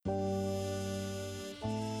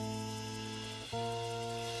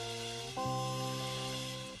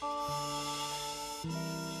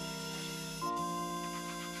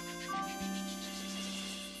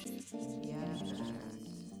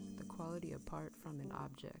apart from an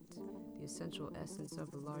object, the essential essence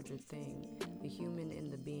of a larger thing, the human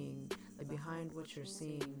in the being, the behind what you're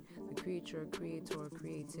seeing, the creature or creator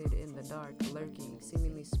created in the dark, lurking,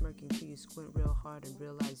 seemingly smirking till you squint real hard and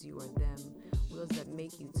realize you are them, wheels that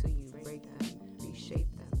make you till you break them,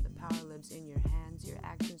 reshape them. The power lives in your hands, your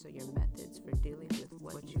actions are your methods for dealing with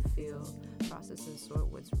what you feel, process and sort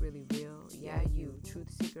what's really real. Yeah, you,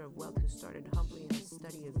 truth seeker of wealth who started humbly in the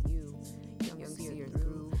study of you, young seer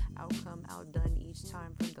through, outcome outdone each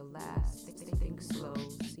time from the last. Think slow,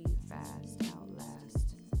 see fast,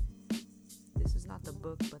 outlast. This is not the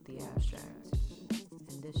book but the abstract,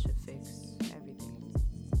 and this should fix everything.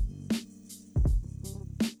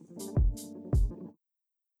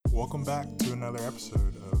 Welcome back to another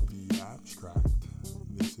episode of The Abstract.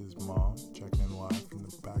 This is Mom checking in live from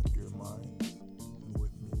the back of your mind. And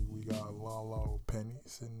with me, we got Lala Penny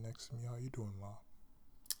sitting next to me. How you doing, La?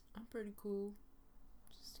 I'm pretty cool.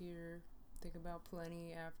 Just here, think about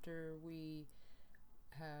plenty after we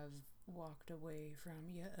have walked away from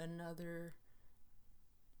yet another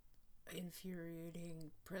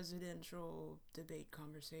infuriating presidential debate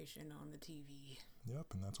conversation on the TV. Yep,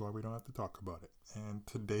 and that's why we don't have to talk about it. And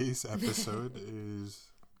today's episode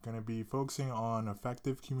is going to be focusing on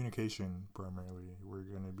effective communication primarily. We're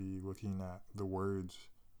going to be looking at the words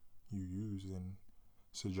you use and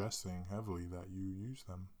suggesting heavily that you use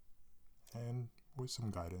them, and with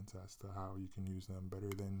some guidance as to how you can use them better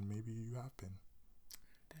than maybe you have been.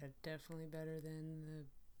 Definitely better than the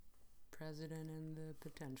president and the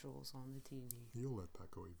potentials on the TV. You'll let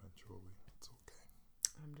that go eventually. It's okay.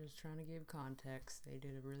 I'm just trying to give context. They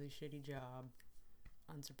did a really shitty job,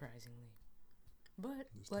 unsurprisingly.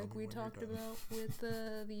 But Just like we talked about with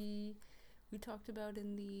we talked about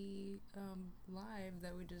in the live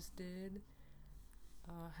that we just did,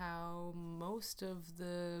 how most of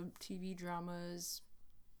the TV dramas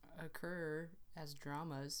occur as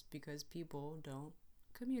dramas because people don't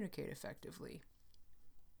communicate effectively.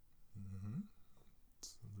 Mm-hmm. It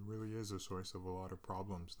really is a source of a lot of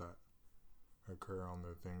problems that occur on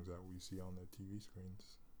the things that we see on the TV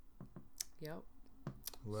screens. Yep.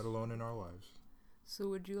 Let alone in our lives. So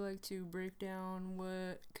would you like to break down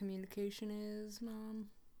what communication is, Mom,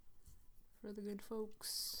 for the good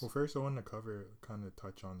folks? Well, first I want to kind of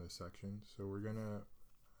touch on this section. So we're going to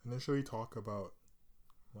initially talk about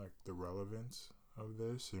like the relevance of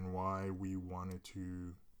this and why we wanted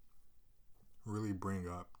to really bring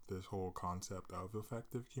up this whole concept of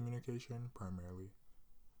effective communication primarily.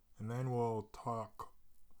 And then we'll talk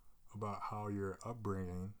about how your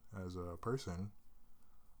upbringing as a person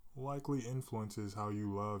likely influences how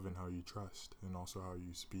you love and how you trust, and also how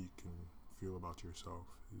you speak and feel about yourself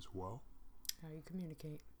as well. How you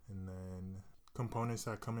communicate. And then components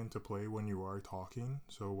that come into play when you are talking.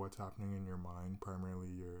 So what's happening in your mind, primarily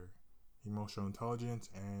your emotional intelligence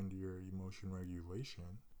and your emotion regulation.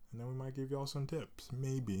 And then we might give y'all some tips.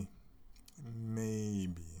 Maybe.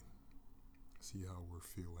 See how we're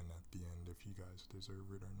feeling at the end, if you guys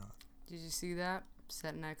deserve it or not. Did you see that?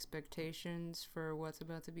 Setting expectations for what's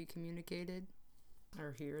about to be communicated.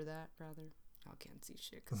 Or hear that, rather. I can't see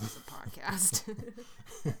shit because it's a podcast.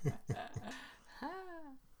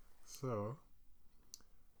 So,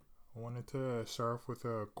 I wanted to start off with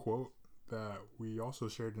a quote that we also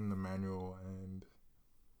shared in the manual and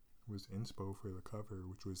was inspo for the cover,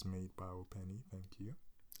 which was made by Penny. Thank you.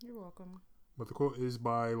 You're welcome. But the quote is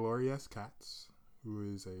by Laurie S. Katz,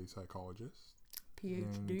 who is a psychologist.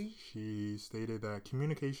 PhD. And she stated that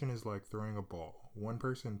communication is like throwing a ball. One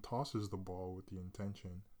person tosses the ball with the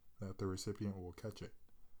intention that the recipient will catch it.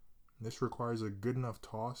 This requires a good enough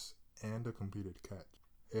toss and a completed catch.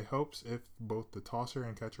 It helps if both the tosser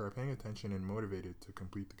and catcher are paying attention and motivated to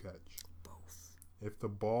complete the catch. Both. If the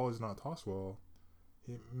ball is not tossed well,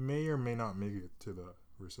 it may or may not make it to the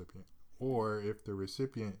recipient. Or if the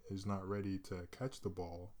recipient is not ready to catch the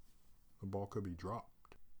ball could be dropped.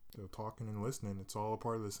 So talking and listening, it's all a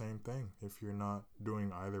part of the same thing. If you're not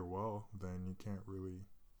doing either well, then you can't really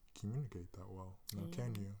communicate that well. Now,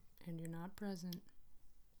 can you? And you're not present.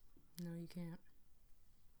 No, you can't.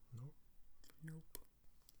 Nope.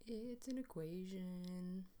 It's an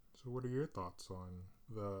equation. So what are your thoughts on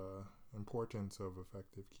the importance of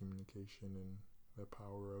effective communication and the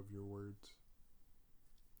power of your words?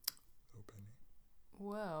 Penny.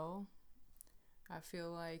 Well, I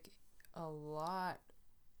feel like a lot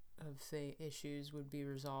of the issues would be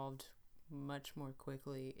resolved much more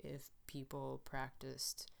quickly if people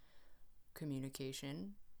practiced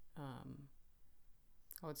communication.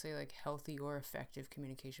 I would say like healthy or effective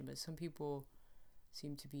communication, but some people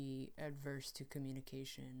seem to be adverse to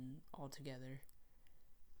communication altogether.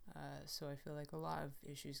 So I feel like a lot of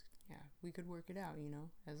issues, we could work it out,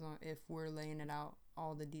 as long if we're laying it out,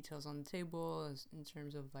 all the details on the table, in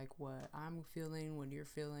terms of like what I'm feeling, what you're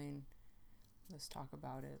feeling. Let's talk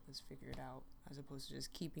about it. Let's figure it out, as opposed to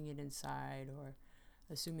just keeping it inside or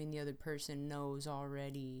assuming the other person knows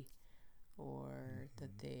already, or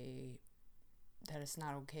that it's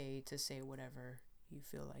not okay to say whatever you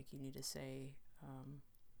feel like you need to say.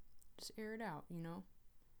 Just air it out,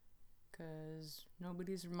 because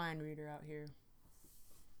nobody's a mind reader out here.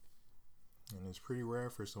 And it's pretty rare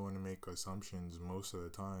for someone to make assumptions most of the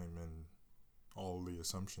time and all the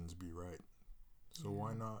assumptions be right. So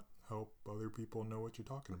why not help other people know what you're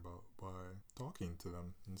talking about by talking to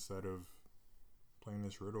them instead of playing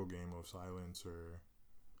this riddle game of silence or,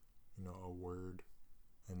 a word,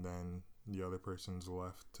 and then the other person's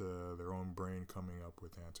left to their own brain coming up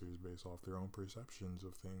with answers based off their own perceptions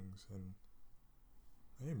of things. And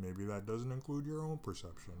hey, maybe that doesn't include your own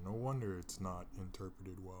perception. No wonder it's not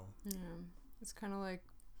interpreted well. Yeah, it's kind of like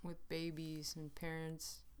with babies and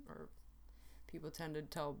parents, or people tend to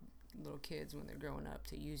tell little kids when they're growing up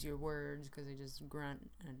to use your words because they just grunt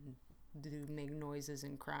and make noises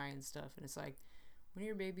and cry and stuff. And it's like, when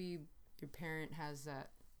you're a baby, your parent has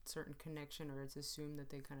that certain connection, or it's assumed that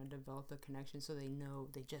they kind of develop a connection, so they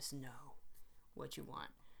just know what you want.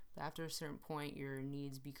 But after a certain point, your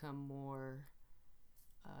needs become more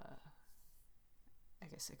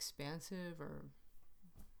expansive or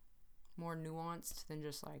more nuanced than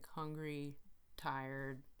just like hungry,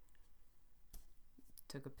 tired,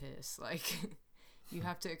 took a piss. Like, you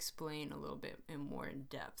have to explain a little bit and more in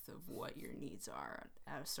depth of what your needs are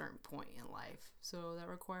at a certain point in life. So that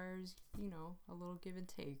requires, a little give and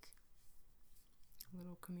take, a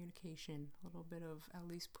little communication, a little bit of at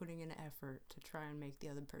least putting in effort to try and make the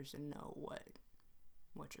other person know what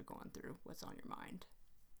you're going through, what's on your mind.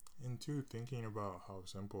 And two, thinking about how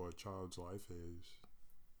simple a child's life is.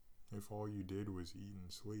 If all you did was eat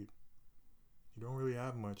and sleep, you don't really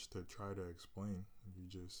have much to try to explain.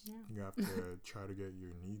 You have to try to get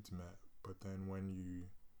your needs met. But then when you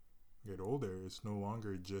get older, it's no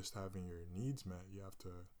longer just having your needs met. You have to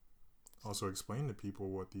also explain to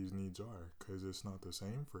people what these needs are, because it's not the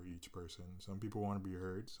same for each person. Some people want to be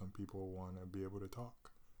heard. Some people want to be able to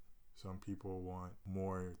talk. Some people want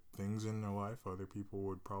more things in their life. Other people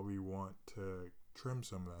would probably want to trim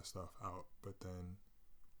some of that stuff out. But then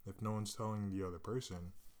if no one's telling the other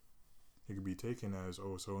person, it could be taken as,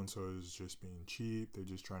 oh, so-and-so is just being cheap. They're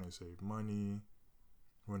just trying to save money.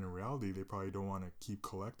 When in reality, they probably don't want to keep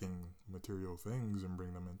collecting material things and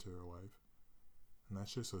bring them into their life. And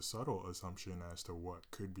that's just a subtle assumption as to what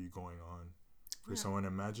could be going on. For someone,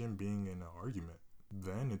 imagine being in an argument.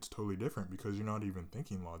 Then it's totally different because you're not even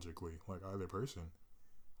thinking logically like either person.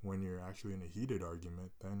 When you're actually in a heated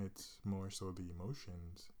argument, then it's more so the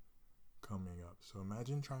emotions coming up. So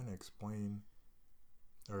imagine trying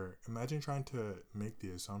to make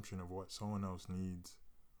the assumption of what someone else needs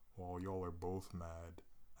while y'all are both mad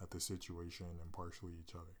at the situation and partially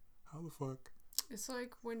each other. How the fuck? It's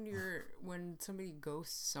like when somebody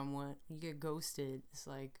ghosts someone, you get ghosted. It's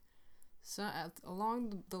like, so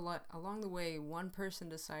along the way, one person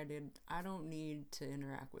decided, I don't need to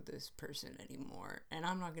interact with this person anymore, and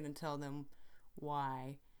I'm not gonna tell them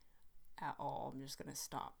why at all. I'm just gonna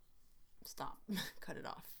stop, cut it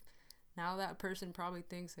off. Now that person probably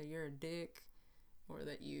thinks that you're a dick, or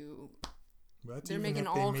that they're making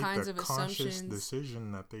all kinds of assumptions. Conscious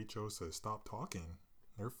decision that they chose to stop talking.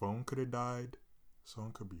 Their phone could have died.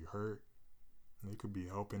 Someone could be hurt. They could be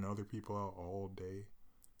helping other people out all day.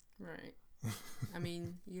 Right. I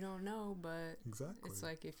mean, you don't know, but exactly. It's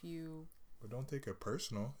like But don't take it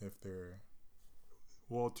personal if they're...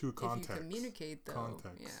 Well, to context. If you communicate, though,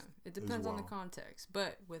 context it depends on the context.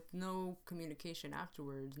 But with no communication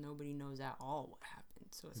afterwards, nobody knows at all what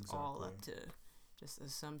happened. So it's all up to just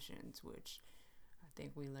assumptions, which I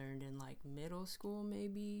think we learned in like middle school,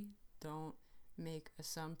 maybe. Don't make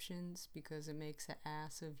assumptions because it makes an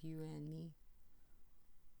ass of you and me.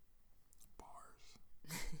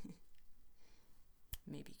 Bars.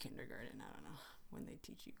 Maybe kindergarten, I don't know, when they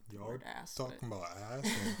teach you the Y'all word ass. Talking about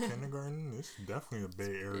ass in kindergarten? This is definitely a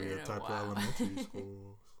Bay Area type of elementary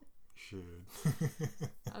school. Shit.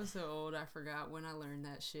 I'm so old, I forgot when I learned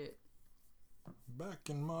that shit. Back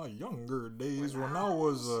in my younger days, when I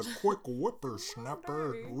was a quick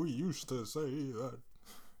whippersnapper, we used to say that.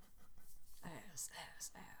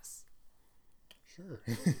 Ass. Sure.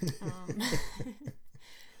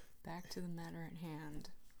 Back to the matter at hand.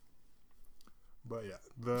 But yeah,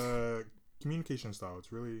 the communication style,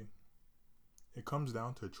 it comes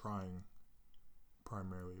down to trying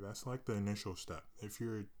primarily. That's like the initial step. If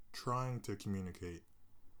you're trying to communicate,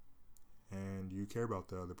 and you care about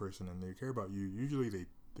the other person and they care about you, usually they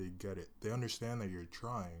get it. They understand that you're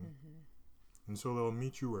trying. And so they'll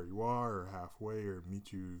meet you where you are or halfway, or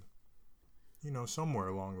meet you, somewhere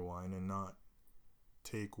along the line, and not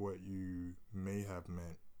take what you may have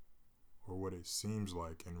meant or what it seems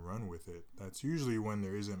like and run with it. That's usually when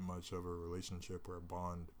there isn't much of a relationship or a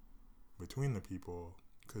bond between the people,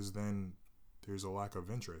 because then there's a lack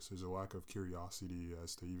of interest. There's a lack of curiosity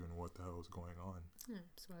as to even what the hell is going on. Yeah,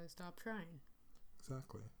 that's why I stopped trying.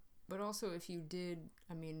 Exactly. But also, if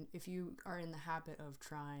you are in the habit of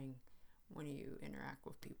trying when you interact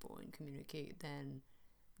with people and communicate, then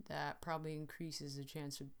that probably increases the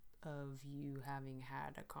chance of you having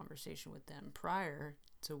had a conversation with them prior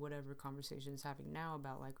to whatever conversation is having now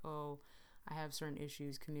about, like, oh, I have certain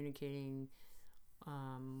issues communicating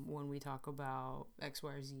when we talk about X,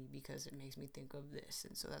 Y, or Z because it makes me think of this.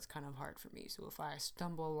 And so that's kind of hard for me. So if I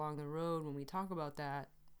stumble along the road when we talk about that,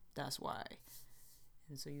 that's why.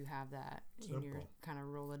 And so you have that in your kind of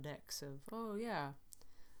Rolodex of, oh, yeah,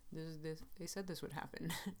 this they said this would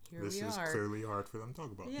happen. Here this we are. This is clearly hard for them to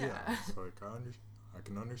talk about. Yeah. It's like, I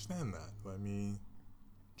can understand that. Let me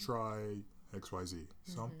try XYZ,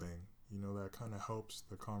 something. That kind of helps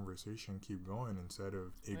the conversation keep going instead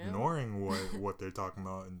of ignoring what they're talking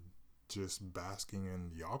about and just basking in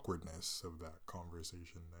the awkwardness of that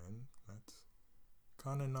conversation. Then that's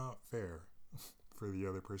kind of not fair for the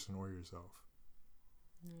other person or yourself.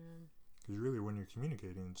 Yeah. Because really, when you're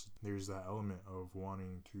communicating, there's that element of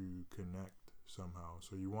wanting to connect somehow.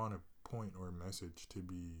 So you want a point or message to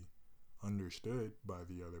be understood by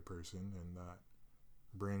the other person, and that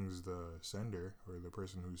brings the sender or the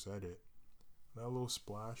person who said it that little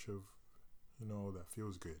splash of, that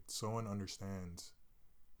feels good. Someone understands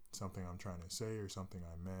something I'm trying to say, or something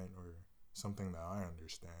I meant, or something that I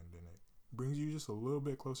understand, and it brings you just a little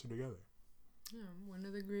bit closer together. Yeah, one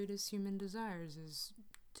of the greatest human desires is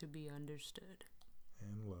to be understood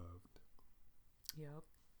and loved. Yep.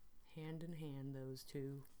 Hand in hand, those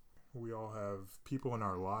two. We all have people in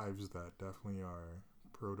our lives that definitely are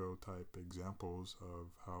prototype examples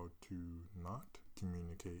of how to not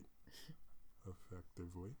communicate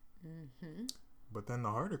effectively. But then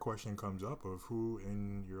the harder question comes up of who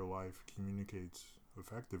in your life communicates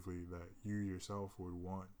effectively that you yourself would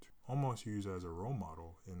want to almost use as a role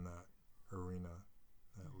model in that arena,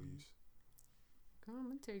 at least. Come on, I'm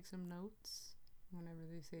gonna take some notes whenever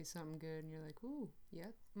they say something good and you're like, ooh,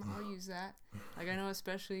 yep, I'll use that. Like, I know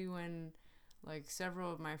especially when, like,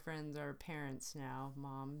 several of my friends are parents now,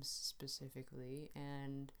 moms specifically,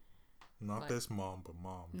 and not like, this mom, but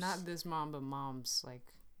moms. Not this mom, but moms,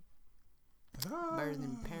 like, better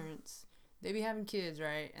than parents. They be having kids,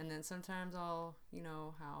 right? And then sometimes I'll,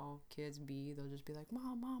 how kids be, they'll just be like,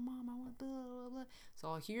 Mom, I want blah, blah, blah. So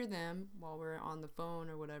I'll hear them while we're on the phone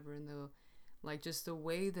or whatever, and they'll, like, just the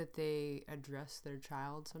way that they address their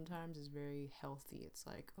child sometimes is very healthy. It's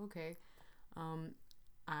like, okay, I'm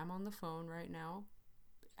on the phone right now,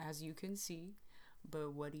 as you can see,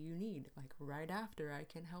 but what do you need? Like, right after, I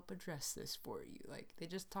can help address this for you. Like, they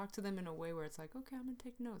just talk to them in a way where it's like, okay, I'm gonna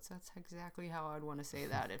take notes. That's exactly how I'd want to say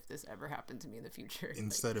that if this ever happened to me in the future.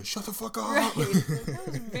 Instead of, shut the fuck up! Right. That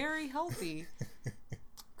was very healthy.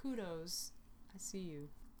 Kudos. I see you.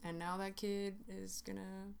 And now that kid is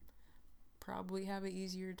gonna probably have an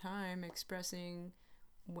easier time expressing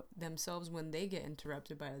themselves when they get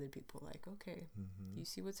interrupted by other people. Like, okay, you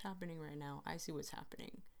see what's happening right now. I see what's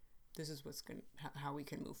happening. This is how we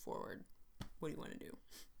can move forward. What do you want to do?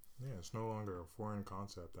 Yeah, it's no longer a foreign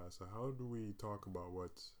concept. So how do we talk about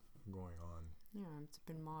what's going on? Yeah, it's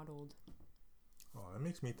been modeled. Oh, that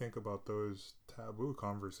makes me think about those taboo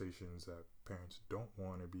conversations that parents don't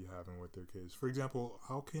want to be having with their kids. For example,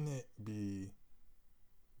 how can it be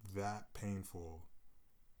that painful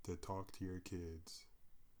to talk to your kids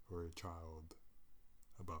or a child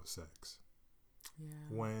about sex? Yeah.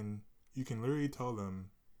 When you can literally tell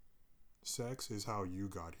them sex is how you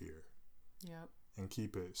got here. Yep. And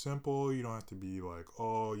keep it simple. You don't have to be like,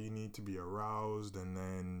 oh, you need to be aroused, and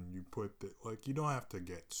then you put you don't have to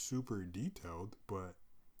get super detailed, but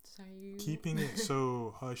keeping it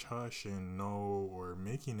so hush hush and or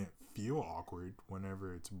making it feel awkward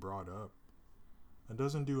whenever it's brought up, it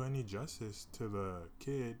doesn't do any justice to the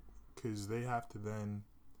kid, because they have to then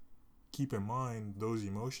keep in mind those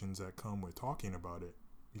emotions that come with talking about it,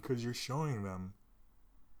 because you're showing them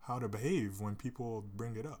how to behave when people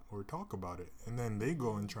bring it up or talk about it, and then they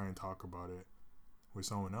go and try and talk about it with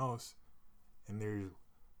someone else, and there's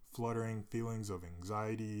fluttering feelings of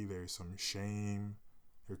anxiety, there's some shame,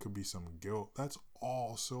 there could be some guilt. That's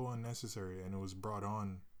all so unnecessary, and it was brought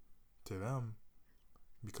on to them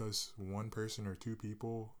because one person or two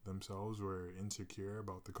people themselves were insecure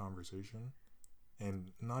about the conversation,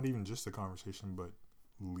 and not even just the conversation, but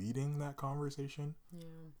leading that conversation,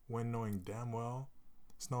 when knowing damn well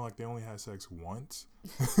it's not like they only had sex once.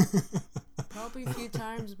 Probably a few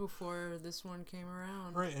times before this one came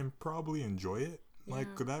around. Right, and probably enjoy it. Like,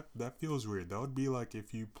 that feels weird. That would be like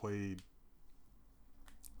if you played,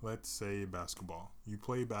 let's say, basketball. You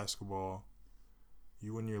play basketball,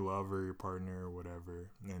 you and your lover, your partner, or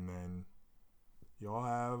whatever, and then y'all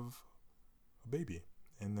have a baby.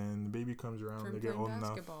 And then the baby comes around, they get old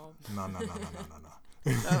basketball. Enough. No.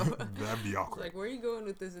 Oh. That'd be awkward. Like, where are you going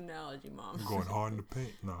with this analogy, Mom? I'm going hard in the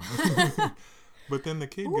paint. No. But then the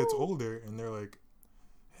kid gets older, and they're like,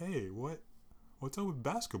 hey, what's up with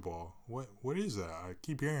basketball? What is that? I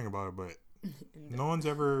keep hearing about it, but no one's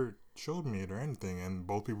ever showed me it or anything. And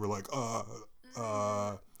both people were like,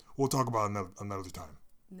 we'll talk about it another time.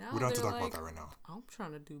 Now we don't have to talk about that right now. I'm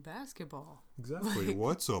trying to do basketball. Exactly. Like,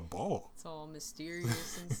 what's a ball? It's all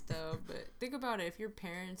mysterious and stuff. But think about it. If your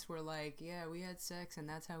parents were like, yeah, we had sex and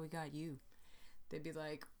that's how we got you, they'd be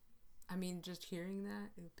like, I mean, just hearing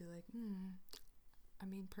that, it would be like, I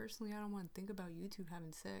mean, personally, I don't want to think about you two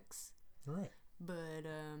having sex. Right. But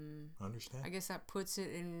I understand. I guess that puts it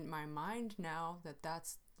in my mind now that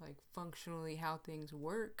that's like functionally how things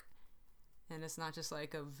work. And it's not just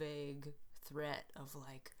like a vague threat of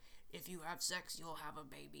like, if you have sex, you'll have a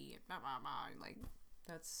baby. Like,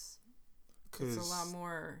 it's a lot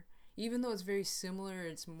more, even though it's very similar,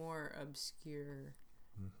 it's more obscure.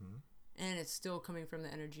 Mm-hmm. And it's still coming from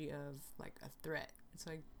the energy of like a threat. It's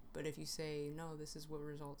like, but if you say, no, this is what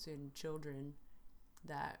results in children,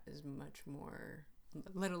 that is much more,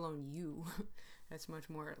 let alone you, that's much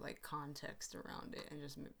more like context around it and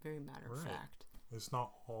just very matter of fact. It's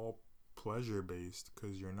not all pleasure based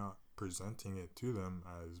because you're not presenting it to them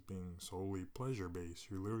as being solely pleasure based.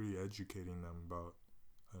 You're literally educating them about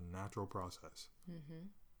a natural process. Mm-hmm.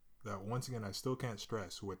 That, once again, I still can't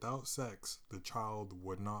stress, without sex, the child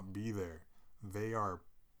would not be there. They are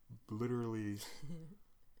literally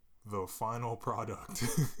the final product.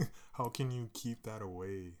 How can you keep that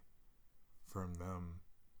away from them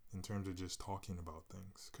in terms of just talking about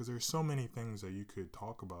things? Because there's so many things that you could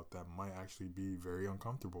talk about that might actually be very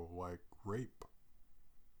uncomfortable, like rape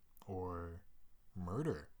or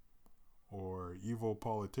murder or evil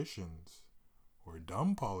politicians or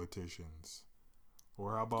dumb politicians.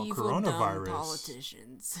 Or how about evil, coronavirus? Dumb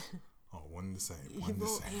politicians. Oh, one and the same.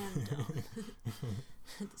 Evil and dumb.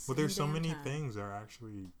 But there's so many things that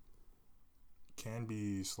actually can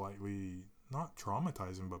be slightly, not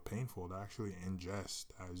traumatizing, but painful to actually ingest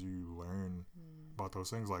as you learn about those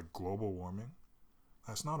things, like global warming.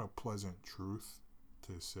 That's not a pleasant truth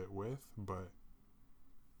to sit with, but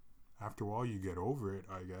after a while you get over it,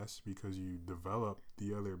 I guess, because you develop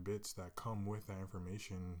the other bits that come with that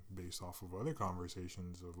information based off of other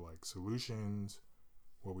conversations of like solutions,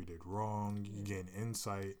 what we did wrong. You gain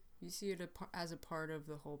insight. You see it as a part of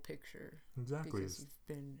the whole picture. Exactly. Because you've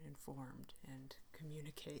been informed and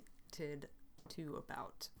communicated to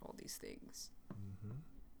about all these things. Mm-hmm.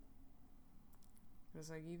 It was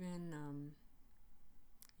like even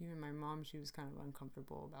my mom, she was kind of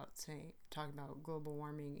uncomfortable about talking about global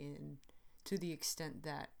warming to the extent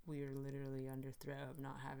that we are literally under threat of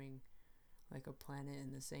not having like a planet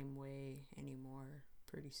in the same way anymore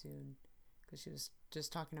pretty soon, because she was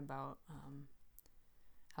just talking about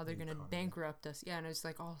how they're gonna bankrupt us. Yeah, and it's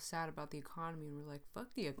like all sad about the economy, and we're like, fuck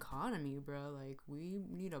the economy, bro. Like, we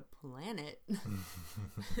need a planet.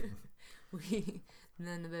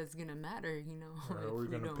 None of that's gonna matter, you know. How are we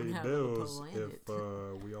gonna pay bills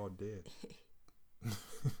if we all dead?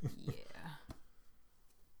 Yeah.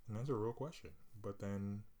 And that's a real question. But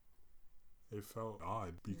then it felt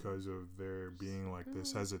odd because of there being like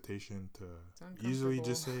this hesitation to easily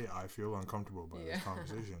just say, I feel uncomfortable by this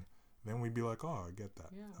conversation. Then we'd be like, oh, I get that.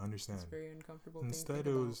 Yeah, I understand. It's very uncomfortable. Instead,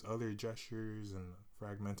 it was other gestures and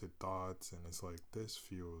fragmented thoughts, and it's like, this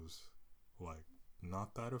feels like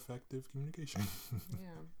not that effective communication.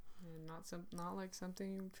 Yeah, and not like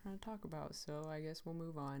something you're trying to talk about. So I guess we'll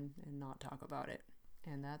move on and not talk about it.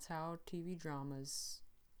 And that's how TV dramas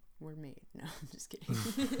were made. No, I'm just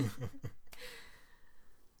kidding.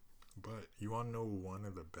 But you want to know one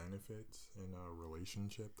of the benefits in a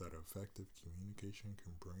relationship that effective communication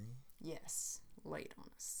can bring? Yes, light on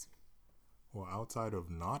us. Well, outside of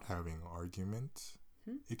not having arguments,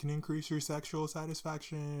 it can increase your sexual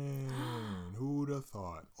satisfaction. Who'd have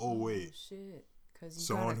thought? Oh, wait. Shit. Because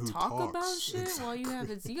you gotta talk about shit while you have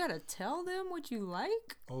it. You gotta tell them what you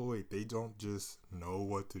like? Oh, wait. They don't just know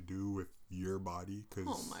what to do with your body.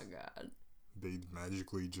 Oh, my God. they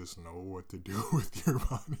magically just know what to do with your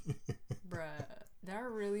body. Bruh, that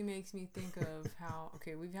really makes me think of how,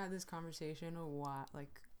 okay, we've had this conversation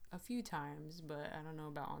a few times, but I don't know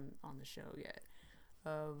about on the show yet,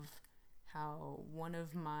 of how one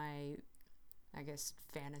of my, I guess,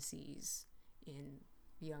 fantasies in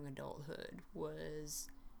young adulthood was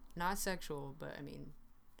not sexual, but I mean,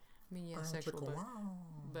 yeah, sexual,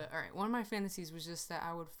 but all right. One of my fantasies was just that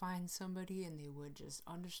I would find somebody and they would just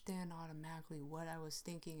understand automatically what I was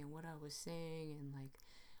thinking and what I was saying, and like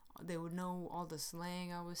they would know all the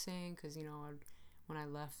slang I was saying, because when I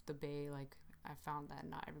left the Bay, like I found that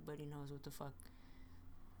not everybody knows what the fuck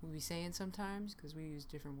we be saying sometimes, because we use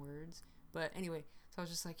different words. But anyway, so I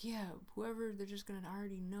was just like, yeah, whoever, they're just gonna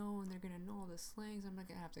already know, and they're gonna know all the slangs. I'm not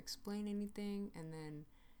gonna have to explain anything. And then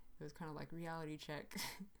it was kind of like reality check.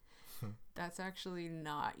 That's actually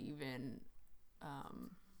not even,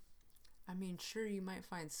 I mean, sure, you might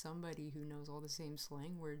find somebody who knows all the same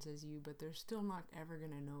slang words as you, but they're still not ever going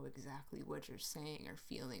to know exactly what you're saying or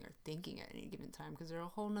feeling or thinking at any given time, because they're a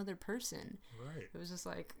whole nother person. Right. It was just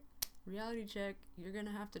like, reality check, you're going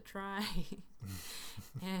to have to try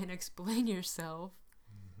and explain yourself,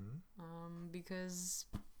 because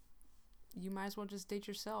you might as well just date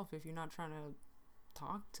yourself if you're not trying to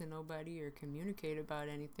talk to nobody or communicate about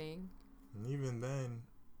anything. And even then,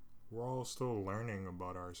 we're all still learning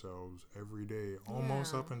about ourselves every day,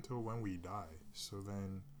 almost up until when we die. So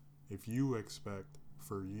then, if you expect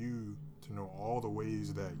for you to know all the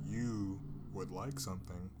ways that you would like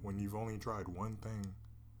something when you've only tried one thing,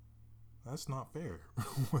 that's not fair,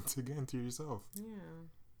 once again, to yourself. Yeah.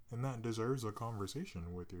 And that deserves a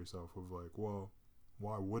conversation with yourself of like, well,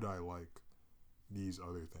 why would I like these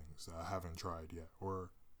other things that I haven't tried yet?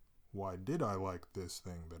 Or why did I like this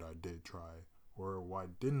thing that I did try? Or why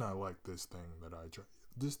didn't I like this thing that I tried?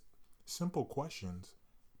 Just simple questions.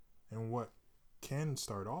 And what can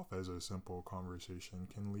start off as a simple conversation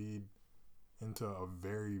can lead into a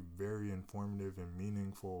very, very informative and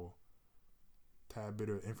meaningful tad bit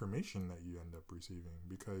of information that you end up receiving,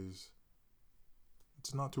 because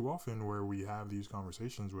it's not too often where we have these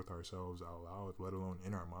conversations with ourselves out loud, let alone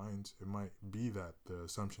in our minds. It might be that the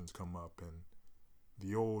assumptions come up and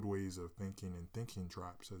the old ways of thinking and thinking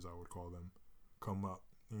traps, as I would call them, come up,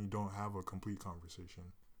 and you don't have a complete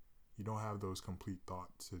conversation. You don't have those complete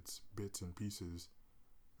thoughts. It's bits and pieces,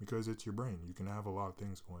 because it's your brain. You can have a lot of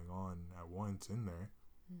things going on at once in there.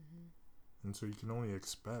 And so you can only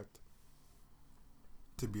expect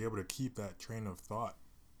to be able to keep that train of thought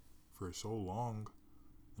for so long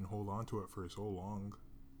and hold on to it for so long,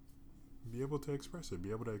 be able to express it,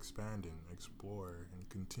 be able to expand and explore and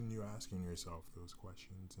continue asking yourself those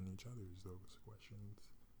questions and each other's those questions.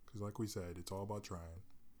 Because like we said, it's all about trying.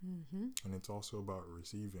 And it's also about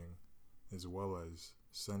receiving as well as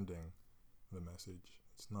sending the message.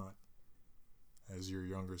 It's not as your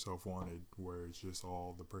younger self wanted, where it's just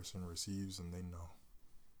all the person receives and they know.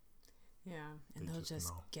 Yeah, and they'll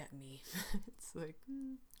just get me. It's like...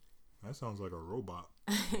 That sounds like a robot.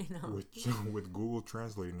 I know. With Google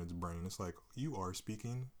Translate in its brain. It's like, you are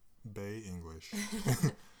speaking Bay English.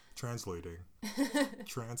 Translating.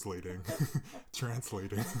 Translating.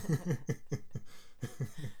 Translating.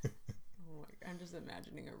 I'm just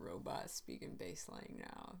imagining a robot speaking Bay slang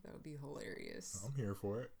now. That would be hilarious. I'm here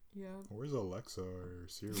for it. Yeah. Where's Alexa or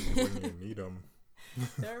Siri when you need them?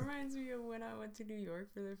 That reminds me of when I went to New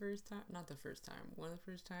York for the first time. Not the first time. One of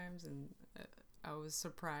the first times. And I was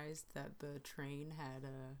surprised that the train had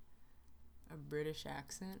a British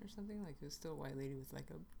accent or something. Like, it was still a white lady with like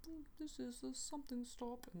this is a something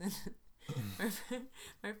stop. And then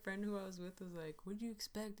my friend who I was with was like, what do you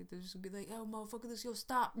expect? It just would be like, oh, motherfucker, this, yo,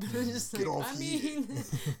 stop. And I was just Get like, off I here. mean,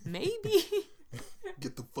 maybe.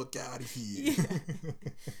 Get the fuck out of here.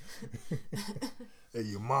 Hey,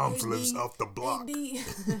 your mom lives off the block. Yeah.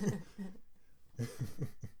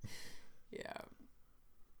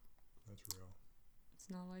 That's real. It's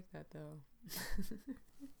not like that, though.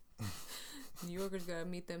 New Yorkers gotta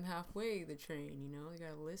meet them halfway, the train, you know? They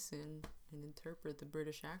gotta listen and interpret the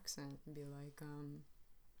British accent and be like,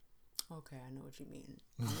 okay, I know what you mean.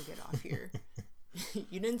 I'm gonna get off here.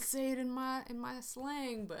 You didn't say it in my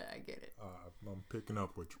slang, but I get it. I'm picking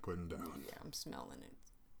up what you're putting down. Yeah, I'm smelling it.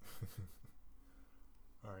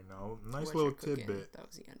 All right, now nice little tidbit. That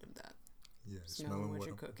was the end of that. Yeah, smelling what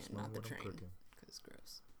you're cooking, not the train, because it's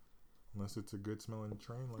gross. Unless it's a good smelling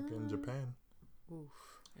train, like in Japan. Oof,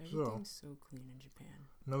 everything's so clean in Japan.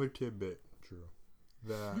 Another tidbit, Drew,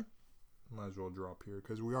 that might as well drop here,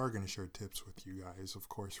 because we are going to share tips with you guys. Of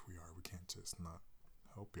course we are. We can't just not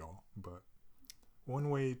help y'all. But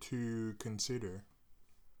one way to consider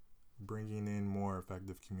bringing in more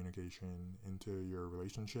effective communication into your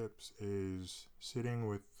relationships is sitting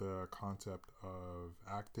with the concept of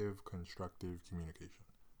active constructive communication.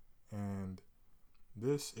 And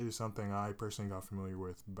this is something I personally got familiar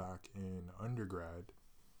with back in undergrad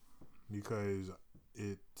because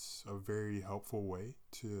it's a very helpful way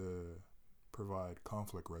to provide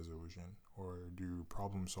conflict resolution or do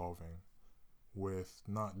problem solving with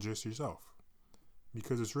not just yourself.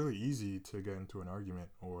 Because it's really easy to get into an argument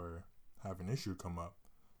or have an issue come up,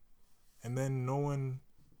 and then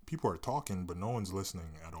people are talking, but no one's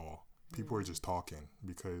listening at all. People are just talking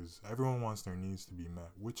because everyone wants their needs to be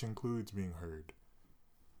met, which includes being heard.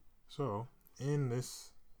 So, in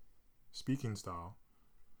this speaking style,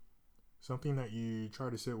 something that you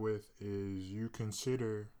try to sit with is you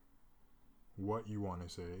consider what you want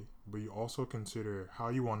to say, but you also consider how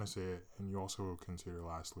you want to say it, and you also consider,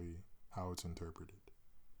 lastly, how it's interpreted.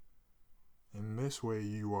 In this way,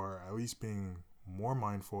 you are at least being more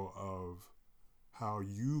mindful of how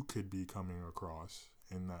you could be coming across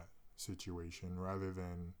in that situation rather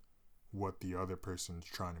than what the other person's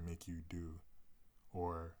trying to make you do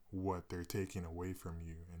or what they're taking away from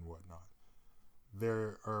you and whatnot.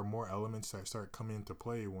 There are more elements that start coming into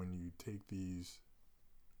play when you take these,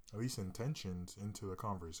 at least, intentions into the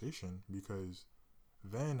conversation, because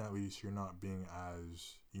then at least you're not being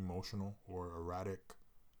as emotional or erratic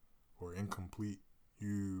or incomplete.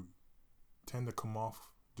 You tend to come off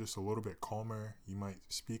just a little bit calmer. You might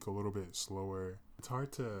speak a little bit slower. It's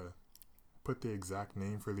hard to put the exact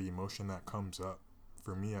name for the emotion that comes up,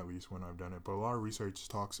 for me at least, when I've done it. But a lot of research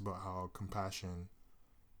talks about how compassion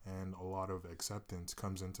and a lot of acceptance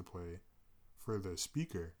comes into play for the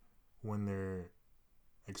speaker when they're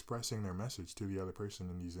expressing their message to the other person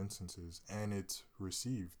in these instances, and it's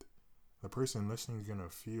received. The person listening is going to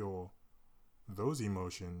feel those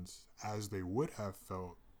emotions as they would have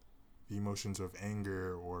felt the emotions of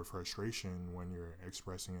anger or frustration when you're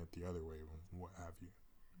expressing it the other way, what have you.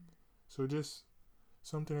 So just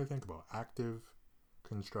something to think about. Active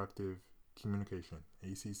constructive communication,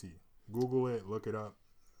 ACC. Google it, look it up.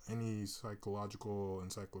 Any psychological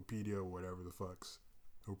encyclopedia, whatever the fucks,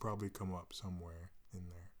 it'll probably come up somewhere in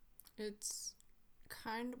there. It's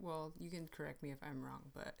well, you can correct me if I'm wrong,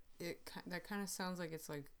 but that kind of sounds like it's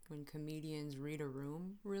like when comedians read a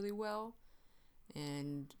room really well.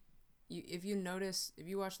 And if you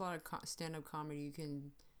watch a lot of stand-up comedy,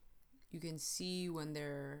 you can see when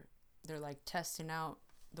they're like testing out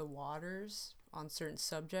the waters on certain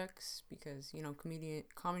subjects, because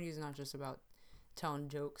comedy is not just about telling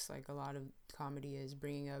jokes. Like, a lot of comedy is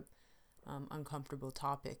bringing up uncomfortable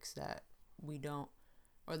topics that we don't,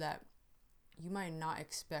 or that you might not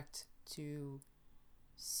expect to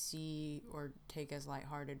see or take as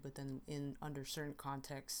lighthearted, but then under certain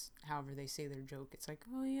contexts, however they say their joke, it's like,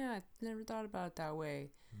 oh yeah, I never thought about it that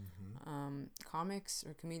way. Comics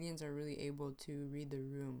or comedians are really able to read the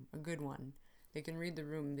room. A good one, they can read the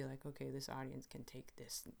room and be like, okay, this audience can take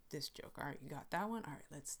this joke. All right, you got that one. All right,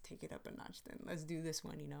 let's take it up a notch. Then let's do this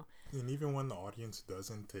one. And even when the audience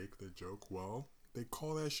doesn't take the joke well, they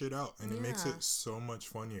call that shit out, and it makes it so much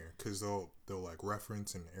funnier because they'll like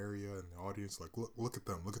reference an area and the audience like, look at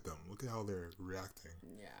them, look at how they're reacting,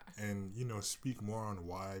 and speak more on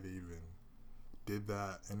why they even did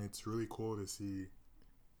that. And it's really cool to see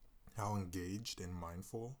how engaged and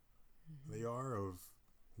mindful they are of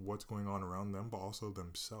what's going on around them, but also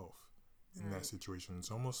themselves in that situation.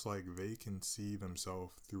 It's almost like they can see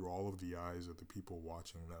themselves through all of the eyes of the people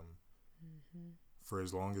watching them for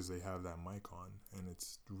as long as they have that mic on. And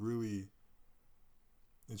it's really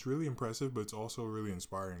impressive, but it's also really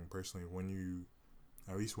inspiring personally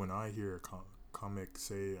at least when I hear a comic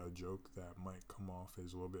say a joke that might come off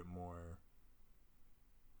as a little bit more,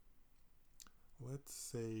 let's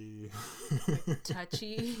say,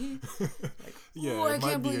 touchy. Like, yeah, I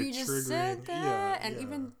can't believe you just said that. And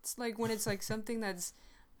even it's like when it's like something that's,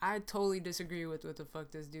 I totally disagree with what the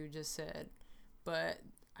fuck this dude just said, but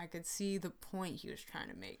I could see the point he was trying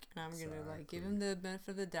to make, and I'm gonna like give him the benefit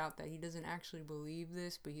of the doubt that he doesn't actually believe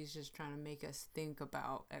this, but he's just trying to make us think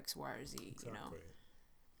about X, Y, or Z. Exactly.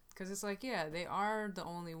 Because it's like, yeah, they are the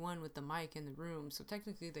only one with the mic in the room, so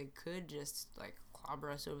technically they could just like clobber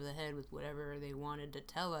us over the head with whatever they wanted to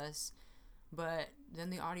tell us, but then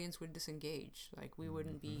the audience would disengage. Like, we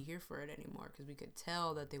wouldn't be here for it anymore, because we could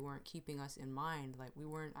tell that they weren't keeping us in mind. Like, we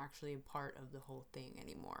weren't actually a part of the whole thing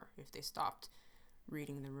anymore. If they stopped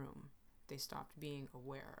reading the room, they stopped being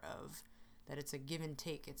aware of that it's a give and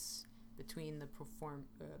take. It's between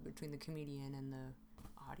the comedian and the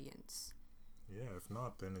audience. Yeah, if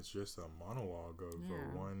not, then it's just a monologue of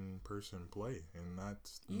a one-person play, and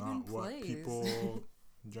that's not what people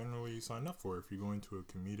generally sign up for if you go into a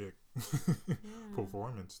comedic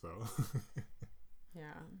performance, though.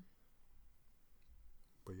 Yeah.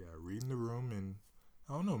 But yeah, reading the room, and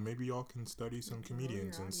I don't know, maybe y'all can study some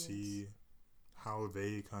comedians and see how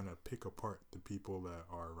they kind of pick apart the people that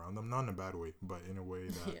are around them. Not in a bad way, but in a way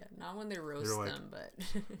that... Yeah, not when they roast them, but...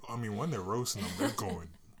 I mean, when they're roasting them,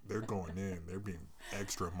 they're going in. They're being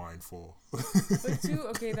extra mindful. But too,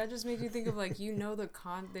 okay, that just makes me think of, like, they know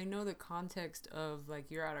the context of, like,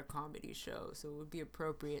 you're at a comedy show, so it would be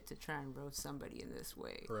appropriate to try and roast somebody in this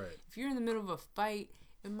way. Right. If you're in the middle of a fight,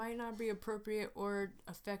 it might not be appropriate or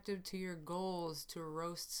effective to your goals to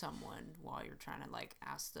roast someone while you're trying to, like,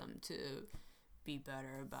 ask them to be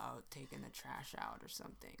better about taking the trash out or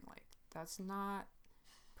something. Like, that's not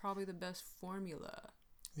probably the best formula.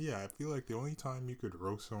 Yeah, I feel like the only time you could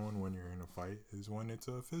roast someone when you're in a fight is when it's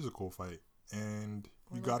a physical fight and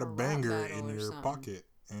you like got a banger in your pocket,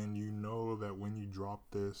 and you know that when you drop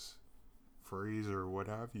this phrase or what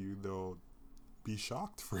have you, they'll be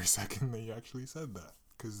shocked for a second that you actually said that,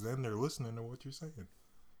 because then they're listening to what you're saying.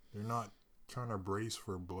 They're not trying to brace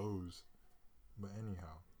for blows. But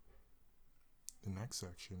anyhow, the next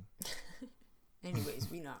section. Anyways,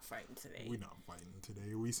 we not fighting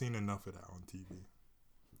today. We seen enough of that on TV.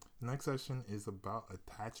 The next section is about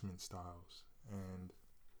attachment styles, and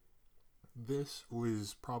this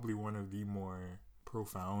was probably one of the more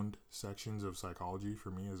profound sections of psychology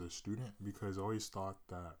for me as a student, because I always thought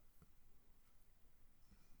that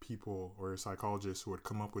people or psychologists would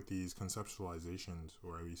come up with these conceptualizations,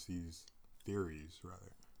 or at least these theories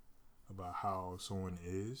rather, about how someone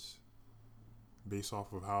is based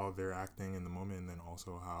off of how they're acting in the moment, and then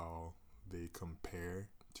also how they compare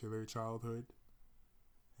to their childhood.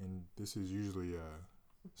 And this is usually a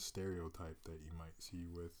stereotype that you might see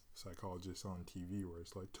with psychologists on TV, where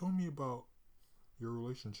it's like, tell me about your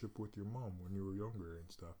relationship with your mom when you were younger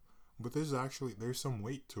and stuff. But there's some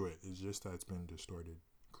weight to it. It's just that it's been distorted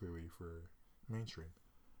clearly for mainstream.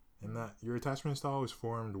 And that your attachment style is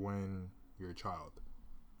formed when you're a child.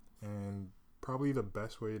 And probably the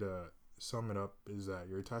best way to sum it up is that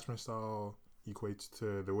your attachment style equates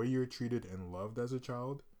to the way you're treated and loved as a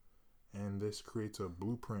child. And this creates a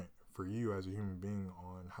blueprint for you as a human being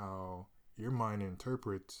on how your mind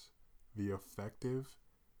interprets the effective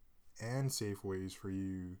and safe ways for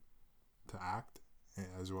you to act,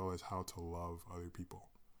 as well as how to love other people,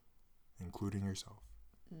 including yourself.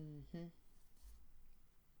 Mm-hmm.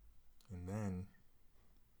 And then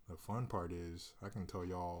the fun part is I can tell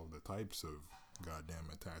y'all the types of goddamn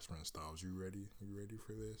attachment styles. You ready? You ready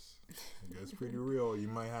for this? That's pretty real. You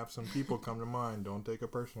might have some people come to mind. Don't take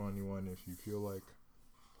it personal on anyone if you feel like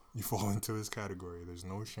you fall into this category. There's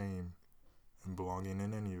no shame in belonging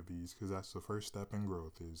in any of these, because that's the first step in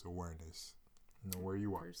growth, is awareness. Know where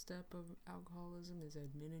you are. First step of alcoholism is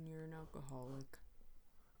admitting you're an alcoholic.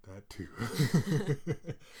 That too.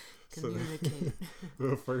 Communicate. So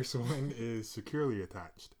the first one is securely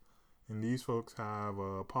attached. And these folks have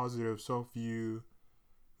a positive self-view.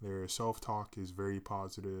 Their self-talk is very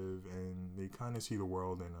positive, and they kind of see the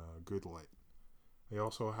world in a good light. They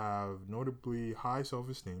also have notably high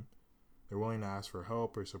self-esteem. They're willing to ask for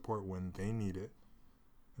help or support when they need it.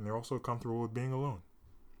 And they're also comfortable with being alone.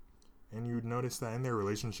 And you'd notice that in their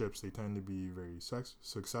relationships, they tend to be very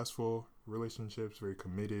successful relationships, very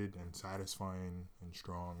committed and satisfying and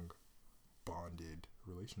strong, bonded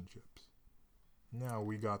relationships. Now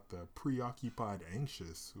we got the preoccupied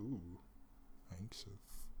anxious. Ooh, anxious.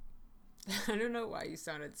 I don't know why you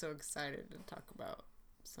sounded so excited to talk about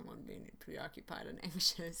someone being preoccupied and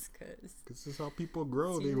anxious, because this is how people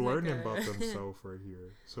grow. They learning about themselves right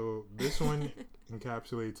here. So this one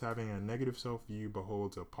encapsulates having a negative self-view but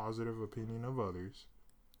holds a positive opinion of others.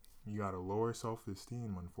 You got a lower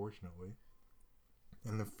self-esteem, unfortunately,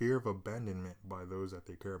 and the fear of abandonment by those that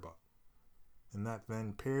they care about. And that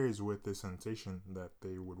then pairs with the sensation that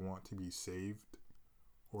they would want to be saved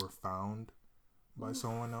or found by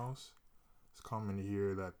someone else. It's common to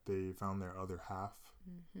hear that they found their other half.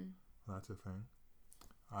 Mm-hmm. That's a thing.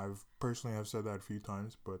 I've personally have said that a few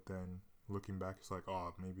times, but then looking back, it's like,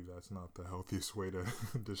 oh, maybe that's not the healthiest way to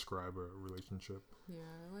describe a relationship. Yeah,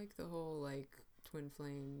 I like the whole, like, twin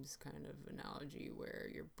flames kind of analogy where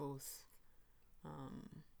you're both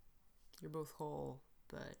whole,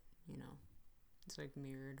 but, you know, it's like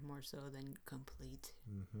mirrored more so than complete.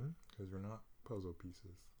 Because we're not puzzle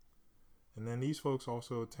pieces. And then these folks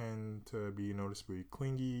also tend to be noticeably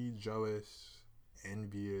clingy, jealous,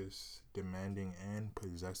 envious, demanding, and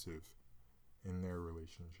possessive in their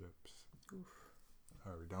relationships. Oof.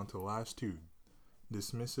 All right, we're down to the last two.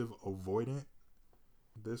 Dismissive avoidant.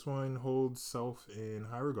 This one holds self in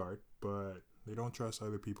high regard, but They don't trust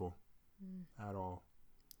other people at all.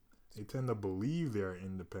 They tend to believe they're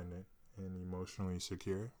independent and emotionally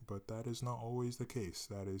secure, but that is not always the case.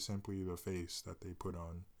 That is simply the face that they put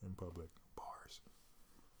on in public. Bars.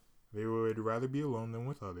 They would rather be alone than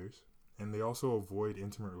with others, and they also avoid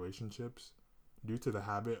intimate relationships due to the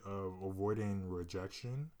habit of avoiding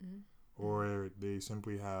rejection, or they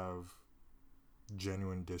simply have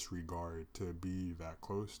genuine disregard to be that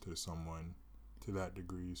close to someone to that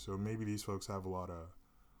degree. So maybe these folks have a lot of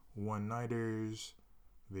one-nighters.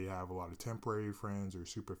 They have a lot of temporary friends or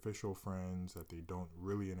superficial friends that they don't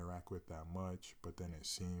really interact with that much, but then it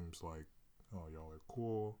seems like, oh, y'all are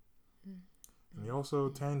cool. And they also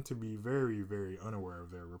tend to be very, very unaware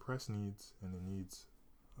of their repressed needs and the needs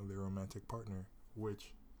of their romantic partner,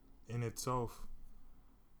 which in itself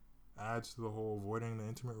adds to the whole avoiding the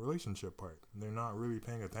intimate relationship part. They're not really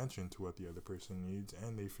paying attention to what the other person needs,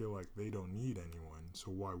 and they feel like they don't need anyone, so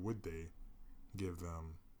why would they give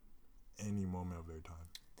them any moment of their time?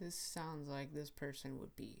 This sounds like this person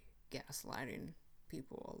would be gaslighting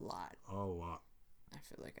people a lot. A lot. I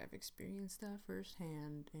feel like I've experienced that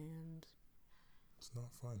firsthand, and it's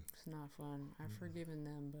not fun. It's not fun. I've forgiven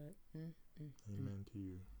them, but amen to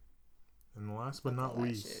you. And last but not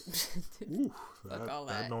least,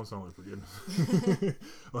 that don't sound like forgiveness.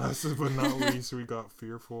 Last but not least, we got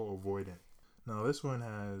fearful avoidant. Now, this one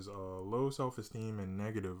has a low self-esteem and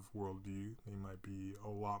negative worldview. They might be a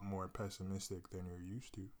lot more pessimistic than you're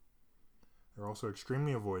used to. They're also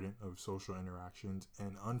extremely avoidant of social interactions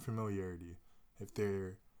and unfamiliarity. If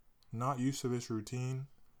they're not used to this routine,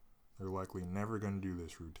 they're likely never going to do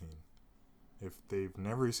this routine. If they've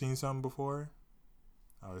never seen something before,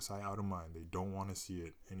 out of sight, out of mind. They don't want to see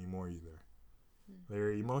it anymore either.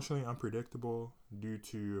 They're emotionally unpredictable due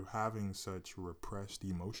to having such repressed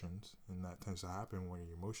emotions, and that tends to happen when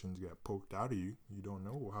your emotions get poked out of you. You don't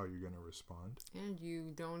know how you're going to respond, and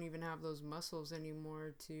you don't even have those muscles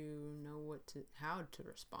anymore to know how to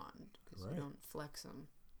respond, because you don't flex them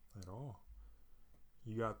at all.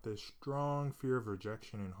 You got this strong fear of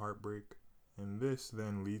rejection and heartbreak, and this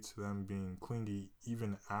then leads to them being clingy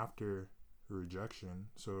even after rejection.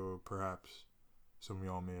 So perhaps some of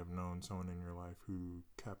y'all may have known someone in your life who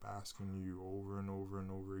kept asking you over and over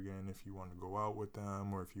and over again if you want to go out with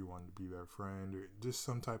them or if you want to be their friend, or just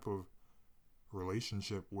some type of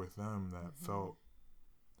relationship with them that felt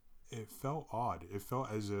odd. It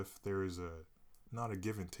felt as if there is not a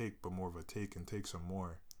give and take, but more of a take and take some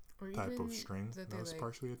more type of string that was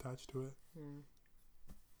partially attached to it.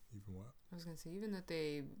 Even what? I was going to say, even that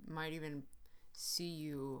they might even see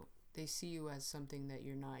you as something that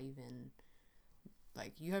you're not even,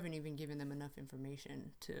 like, you haven't even given them enough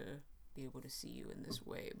information to be able to see you in this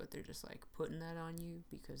way, but they're just, like, putting that on you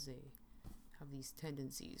because they have these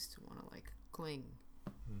tendencies to want to, like, cling.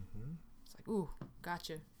 It's like, ooh,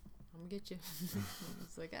 gotcha. I'm gonna get you.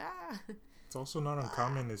 It's like, It's also not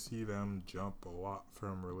uncommon to see them jump a lot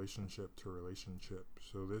from relationship to relationship.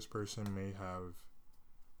 So this person may have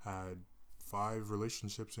had 5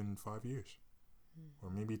 relationships in 5 years. Or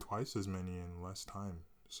maybe twice as many in less time.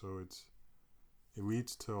 So it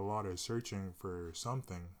leads to a lot of searching for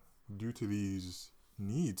something due to these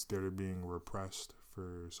needs that are being repressed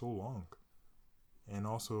for so long. And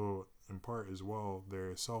also, in part as well,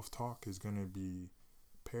 their self-talk is going to be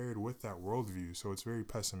paired with that worldview. So it's very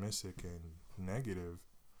pessimistic and negative.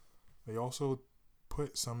 They also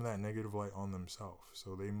put some of that negative light on themselves.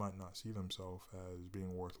 So they might not see themselves as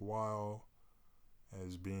being worthwhile,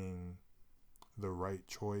 as being the right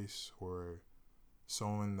choice, or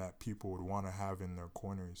someone that people would want to have in their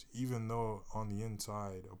corners, even though on the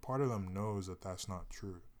inside a part of them knows that that's not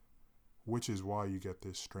true, which is why you get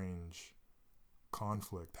this strange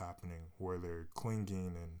conflict happening where they're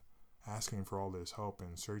clinging and asking for all this help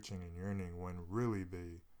and searching and yearning when really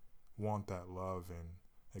they want that love and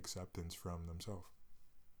acceptance from themselves.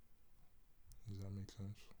 Does that make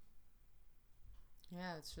sense?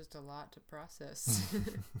 Yeah, it's just a lot to process.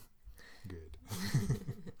 Good.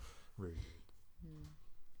 Very good.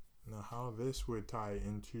 Now, how this would tie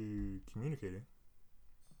into communicating.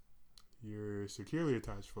 Your securely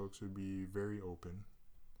attached folks would be very open,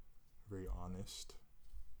 very honest,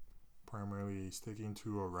 primarily sticking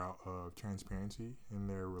to a route of transparency in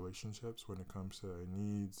their relationships when it comes to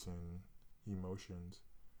needs and emotions.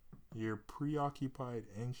 You're preoccupied,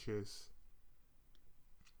 anxious.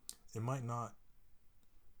 It might not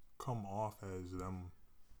come off as them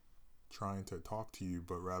trying to talk to you,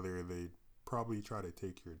 but rather they probably try to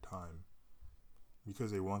take your time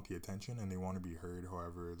because they want the attention and they want to be heard.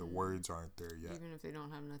 However, the words aren't there yet. Even if they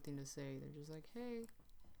don't have nothing to say, they're just like, hey.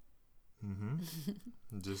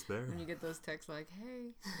 Just there. When you get those texts like,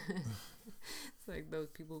 hey, it's like those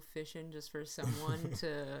people fishing just for someone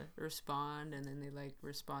to respond, and then they like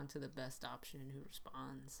respond to the best option who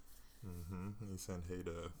responds. You send hey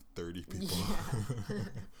to 30 people.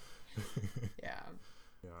 Yeah.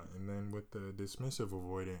 Yeah, and then with the dismissive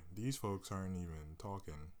avoidant, these folks aren't even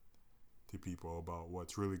talking to people about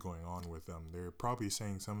what's really going on with them. They're probably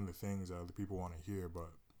saying some of the things that other people want to hear,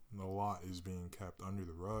 but a lot is being kept under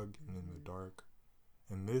the rug and in the dark.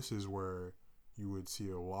 And this is where you would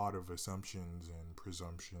see a lot of assumptions and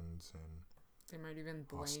presumptions and they might even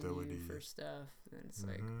blame hostility. You for stuff. And it's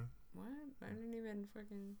like, what? I didn't even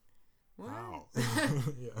fucking... What? Wow.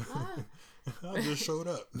 I just showed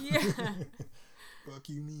up. Yeah. Fuck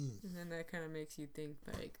you mean? And then that kind of makes you think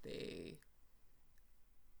like they...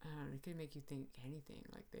 I don't know, it could make you think anything.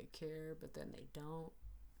 Like they care, but then they don't.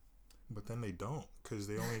 But then they don't, because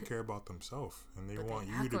they only care about themselves, and they want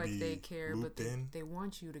they you to like be they care, looped but in. They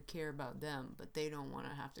want you to care about them, but they don't want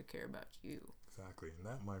to have to care about you. Exactly, and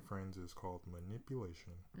that, my friends, is called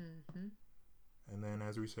manipulation. And then,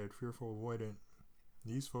 as we said, fearful avoidant,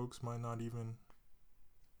 these folks might not even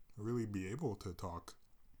really be able to talk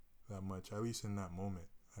that much, at least in that moment,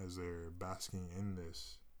 as they're basking in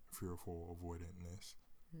this fearful avoidantness.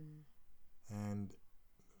 And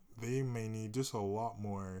they may need just a lot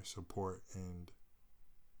more support and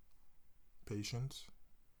patience.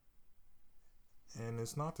 And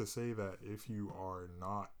it's not to say that if you are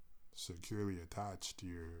not securely attached,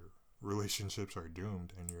 your relationships are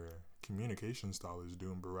doomed and your communication style is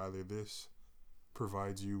doomed, but rather this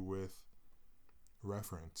provides you with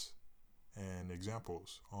reference and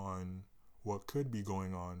examples on what could be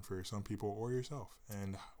going on for some people or yourself,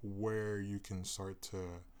 and where you can start to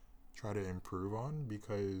try to improve on,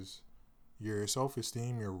 because your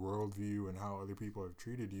self-esteem, your worldview, and how other people have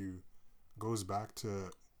treated you goes back to,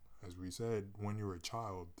 as we said, when you were a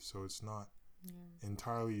child. So it's not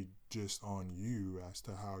entirely just on you as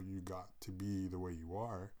to how you got to be the way you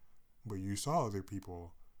are, but you saw other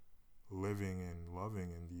people living and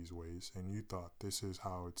loving in these ways, and you thought this is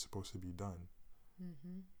how it's supposed to be done.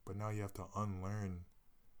 But now you have to unlearn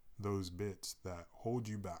those bits that hold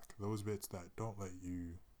you back, those bits that don't let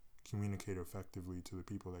you communicate effectively to the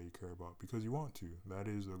people that you care about, because you want to. That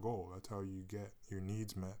is the goal. That's how you get your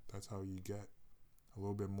needs met. That's how you get a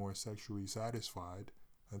little bit more sexually satisfied.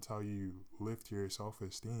 That's how you lift your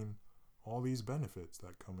self-esteem. All these benefits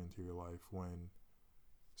that come into your life when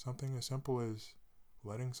something as simple as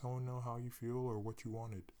letting someone know how you feel or what you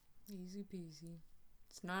wanted. Easy peasy.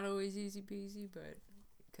 It's not always easy peasy, but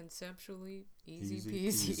conceptually easy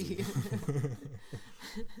peasy.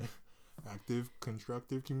 Active,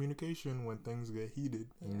 constructive communication when things get heated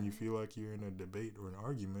and you feel like you're in a debate or an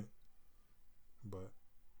argument. But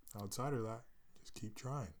outside of that, just keep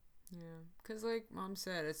trying. Yeah, because like Mom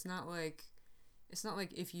said, it's not like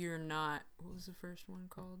if you're not, what was the first one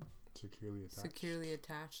called? Securely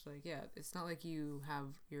attached. Like, yeah, it's not like you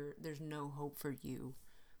have there's no hope for you.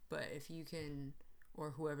 But if you can,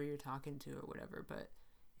 or whoever you're talking to or whatever, but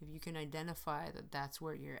if you can identify that that's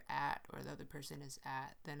where you're at or the other person is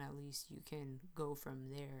at, then at least you can go from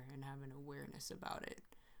there and have an awareness about it.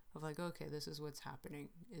 Of like, okay, this is what's happening.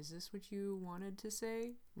 Is this what you wanted to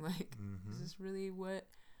say? Like, is this really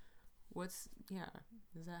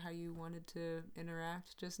is that how you wanted to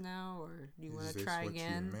interact just now? Or do you want to try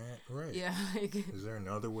again? You meant? Right. Yeah. Is there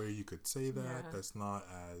another way you could say that that's not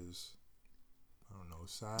as, I don't know,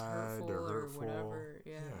 sad or hurtful? Or whatever.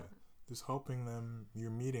 Yeah. Just helping them.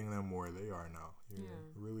 You're meeting them where they are now. You're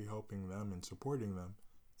really helping them and supporting them.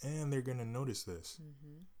 And they're going to notice this.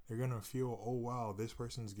 They're going to feel, oh, wow, this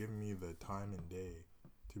person's giving me the time and day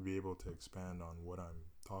to be able to expand on what I'm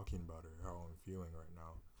talking about or how I'm feeling right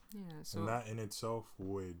now. Yeah. So and that in itself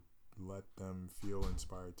would let them feel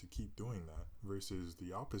inspired to keep doing that, versus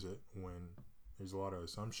the opposite, when there's a lot of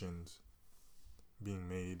assumptions being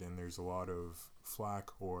made and there's a lot of flack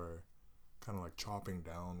or kind of like chopping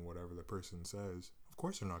down whatever the person says. Of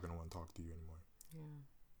course they're not going to want to talk to you anymore.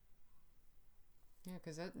 Yeah,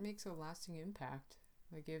 because that makes a lasting impact.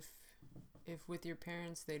 Like if with your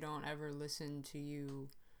parents they don't ever listen to you,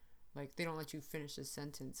 like they don't let you finish a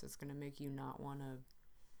sentence, it's going to make you not want to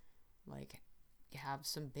like have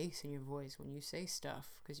some bass in your voice when you say stuff,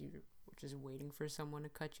 because you're just waiting for someone to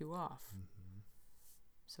cut you off.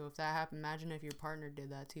 So if that happened, imagine if your partner did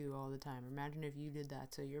that to you all the time. Imagine if you did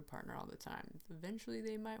that to your partner all the time. Eventually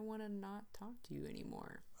they might want to not talk to you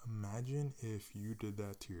anymore. Imagine if you did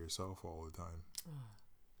that to yourself all the time.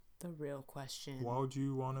 The real question. Why would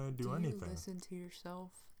you want to do anything? Do you listen to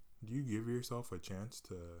yourself? Do you give yourself a chance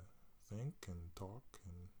to think and talk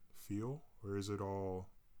and feel? Or is it all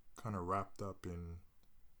kind of wrapped up in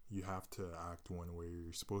you have to act one way,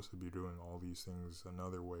 you're supposed to be doing all these things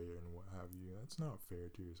another way and what have you. That's not fair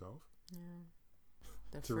to yourself. Yeah.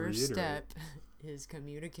 The To first reiterate, step is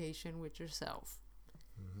communication with yourself.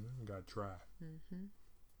 You gotta try.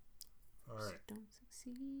 All right. Just don't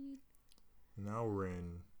succeed. Now we're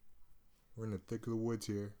in the thick of the woods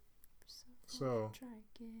here. So try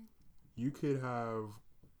again. you could have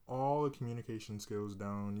all the communication skills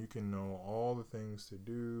down. You can know all the things to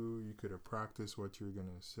do. You could have practiced what you're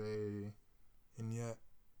gonna say, and yet,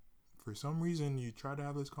 for some reason, you try to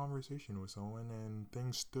have this conversation with someone, and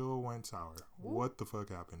things still went sour. Ooh. What the fuck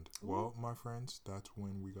happened? Ooh. Well, my friends, that's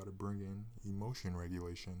when we gotta bring in emotion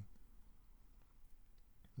regulation.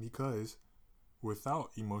 Because without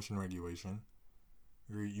emotion regulation,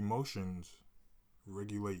 your emotions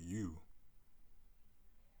regulate you.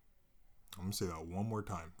 I'm going to say that one more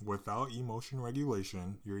time. Without emotion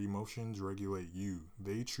regulation, your emotions regulate you.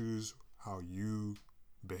 They choose how you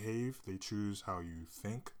behave. They choose how you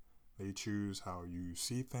think. They choose how you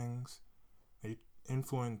see things. They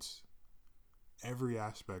influence every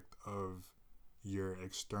aspect of your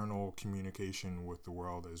external communication with the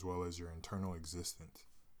world as well as your internal existence.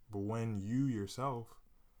 But when you yourself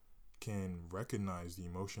can recognize the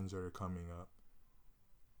emotions that are coming up,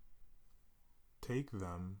 take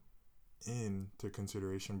them into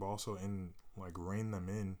consideration, but also rein them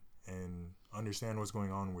in and understand what's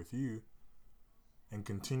going on with you, and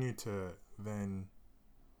continue to then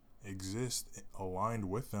exist aligned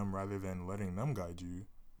with them rather than letting them guide you,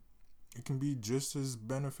 it can be just as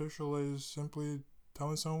beneficial as simply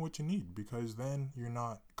telling someone what you need, because then you're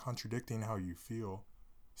not contradicting how you feel.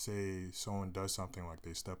 Say someone does something like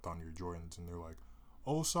they stepped on your Jordans and they're like,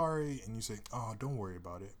 oh, sorry, and you say, oh, don't worry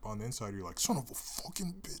about it. But on the inside, you're like, son of a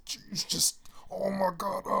fucking bitch, it's just, oh my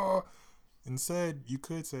god, Instead, you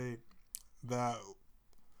could say, that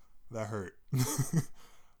hurt,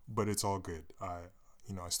 but it's all good. I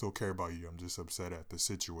still care about you. I'm just upset at the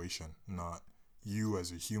situation, not you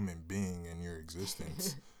as a human being and your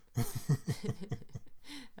existence.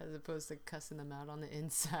 As opposed to cussing them out on the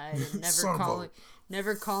inside and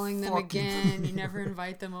never calling them again. You never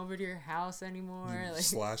invite them over to your house anymore. You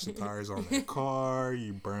slash the tires on their car.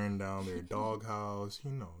 You burn down their doghouse.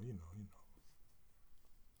 You know.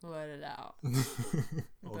 Let it out.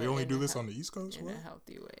 Oh, they only do this on the East Coast? In a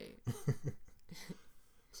healthy way.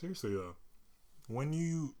 Seriously though, when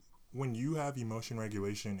you have emotion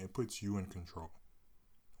regulation, it puts you in control.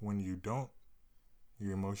 When you don't,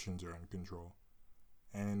 your emotions are in control.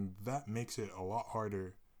 And that makes it a lot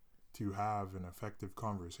harder to have an effective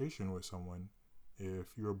conversation with someone if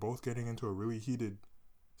you're both getting into a really heated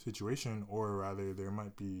situation, or rather there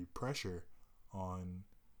might be pressure on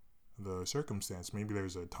the circumstance. Maybe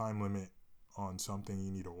there's a time limit on something,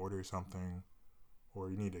 you need to order something, or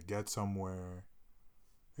you need to get somewhere.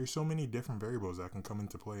 There's so many different variables that can come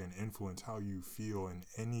into play and influence how you feel in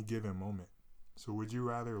any given moment. So would you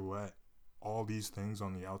rather let all these things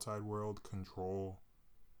on the outside world control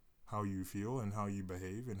how you feel and how you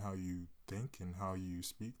behave and how you think and how you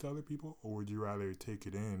speak to other people? Or would you rather take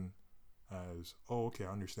it in as, oh, okay,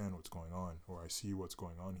 I understand what's going on, or I see what's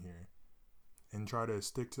going on here, and try to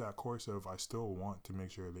stick to that course of, I still want to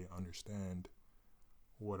make sure they understand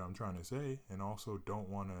what I'm trying to say, and also don't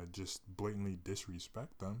want to just blatantly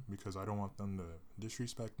disrespect them because I don't want them to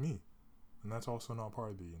disrespect me. And that's also not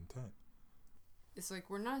part of the intent. It's like,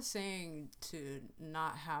 we're not saying to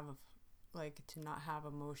not have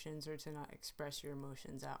emotions or to not express your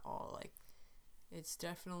emotions at all. Like, it's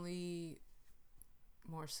definitely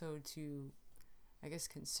more so to, I guess,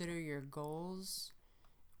 consider your goals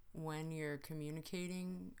when you're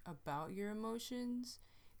communicating about your emotions.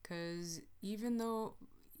 Because even though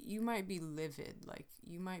you might be livid, like,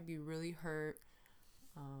 you might be really hurt,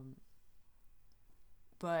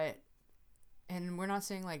 and we're not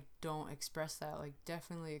saying, like, don't express that. Like,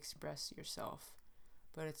 definitely express yourself.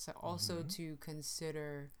 But it's also to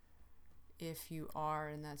consider, if you are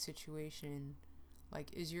in that situation,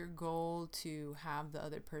 like, is your goal to have the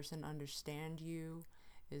other person understand you?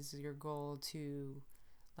 Is your goal to,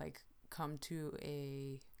 like, come to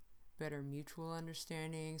a better mutual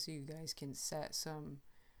understanding so you guys can set some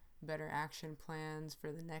better action plans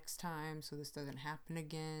for the next time so this doesn't happen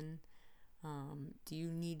again? Do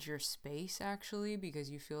you need your space, actually, because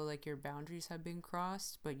you feel like your boundaries have been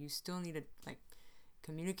crossed, but you still need to, like,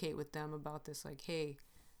 communicate with them about this, like, hey,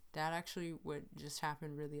 that actually what just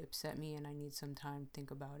happened really upset me and I need some time to think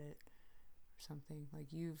about it, or something.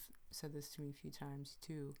 Like, you've said this to me a few times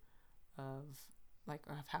too, of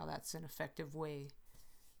how that's an effective way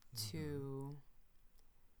to,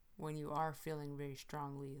 when you are feeling very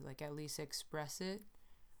strongly, like, at least express it,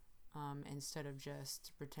 instead of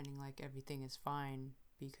just pretending like everything is fine,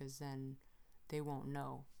 because then they won't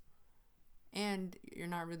know. And you're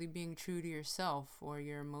not really being true to yourself or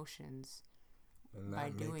your emotions and by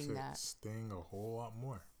that doing makes that. it sting a whole lot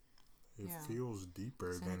more. It Yeah. feels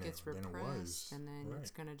deeper So than it gets than it was. repressed, and then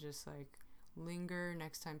it's gonna just like linger.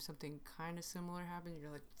 Next time something kind of similar happens,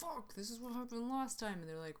 you're like, fuck, this is what happened last time. And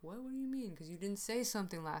they're like, what do you mean? Because you didn't say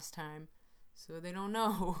something last time, so they don't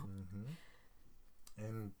know.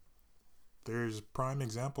 And there's prime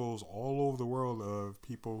examples all over the world of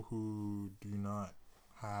people who do not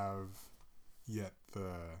have yet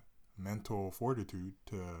the mental fortitude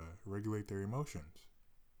to regulate their emotions.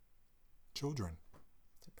 Children.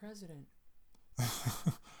 The president.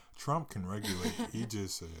 Trump can regulate. He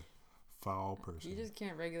just a foul person. He just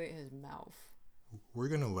can't regulate his mouth. We're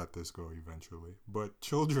going to let this go eventually. But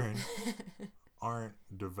children aren't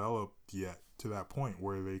developed yet to that point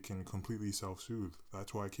where they can completely self-soothe.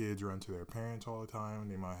 That's why kids run to their parents all the time.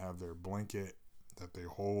 They might have their blanket that they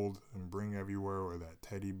hold and bring everywhere, or that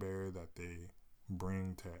teddy bear that they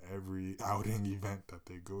bring to every outing event that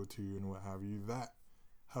they go to and what have you. That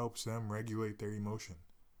helps them regulate their emotion.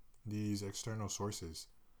 These external sources.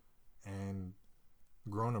 And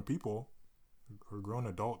grown-up people, or grown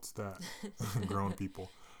adults that grown people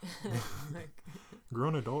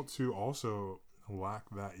grown adults who also lack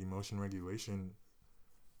that emotion regulation,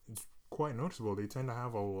 it's quite noticeable. They tend to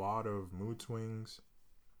have a lot of mood swings.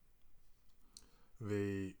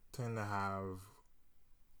 They tend to have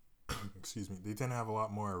they tend to have a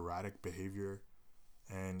lot more erratic behavior,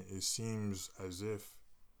 and it seems as if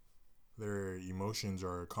their emotions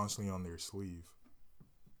are constantly on their sleeve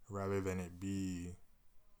rather than it be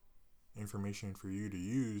information for you to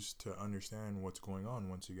use to understand what's going on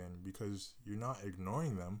once again, because you're not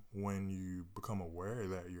ignoring them when you become aware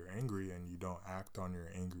that you're angry and you don't act on your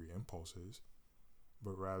angry impulses,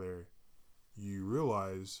 but rather you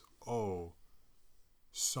realize, oh,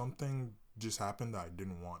 something just happened that I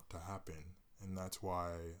didn't want to happen, and that's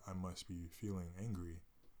why I must be feeling angry.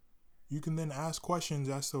 You can then ask questions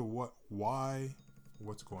as to why,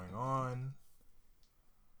 what's going on.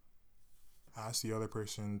 Ask the other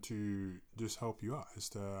person to just help you out as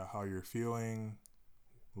to how you're feeling.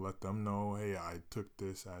 Let them know, hey, I took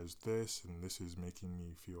this as this, and this is making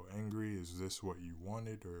me feel angry. Is this what you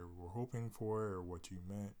wanted or were hoping for, or what you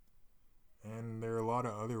meant? And there are a lot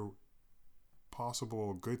of other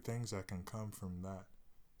possible good things that can come from that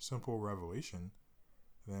simple revelation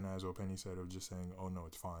than, as Openny said, of just saying, oh no,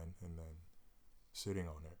 it's fine, and then sitting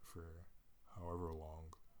on it for however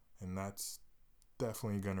long. And that's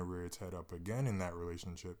definitely going to rear its head up again in that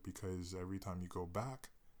relationship, because every time you go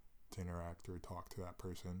back to interact or talk to that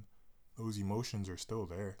person, those emotions are still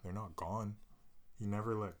there. They're not gone. You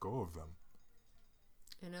never let go of them.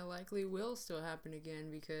 And it likely will still happen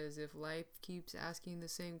again, because if life keeps asking the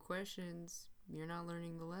same questions, you're not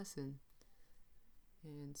learning the lesson.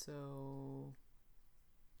 And so,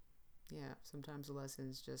 yeah, sometimes the lesson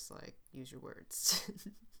is just like, use your words.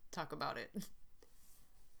 Talk about it.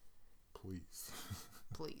 Please.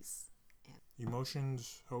 Please.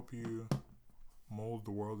 Emotions help you mold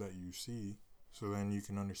the world that you see, so then you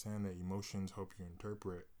can understand that emotions help you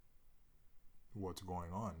interpret what's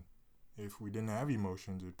going on. If we didn't have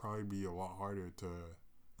emotions, it'd probably be a lot harder to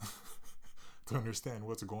to understand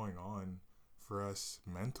what's going on for us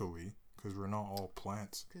mentally, because we're not all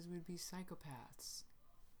plants. Because we'd be psychopaths.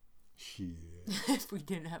 Shit. If we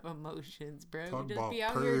didn't have emotions, bro. Talk We'd just be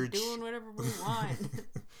out here doing whatever we want.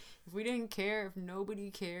 If we didn't care, if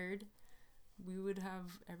nobody cared,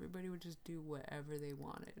 everybody would just do whatever they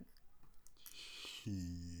wanted. Shit.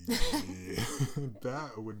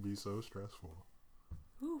 That would be so stressful.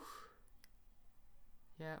 Whew.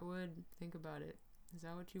 Yeah, it would. Think about it. Is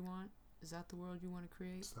that what you want? Is that the world you want to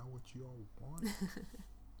create? Is that what you all want?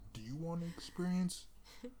 Do you want to experience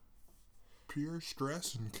pure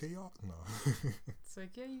stress and chaos? No. It's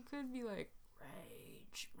like, yeah, you could be like,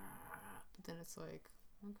 rage. But then it's like,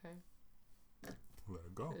 okay. Let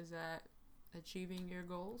it go. Is that achieving your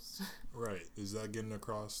goals? Right. Is that getting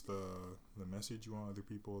across the message you want other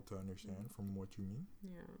people to understand from what you mean?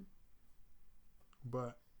 Yeah.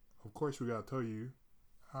 But, of course, we got to tell you,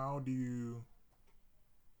 how do you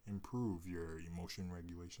improve your emotion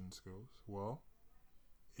regulation skills? Well,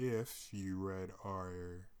 if you read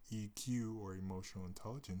our EQ, or emotional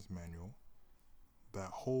intelligence manual, that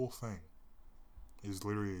whole thing is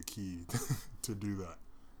literally a key to do that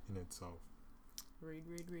in itself. Read.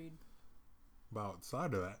 But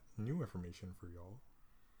outside of that, new information for y'all,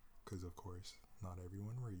 because of course not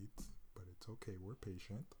everyone reads, but it's okay, we're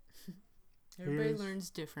patient. Everybody learns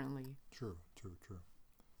differently. True.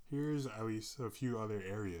 here's at least a few other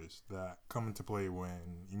areas that come into play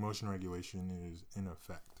when emotion regulation is in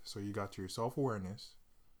effect. So you got your self-awareness,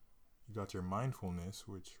 you got your mindfulness,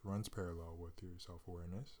 which runs parallel with your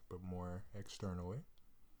self-awareness, but more externally.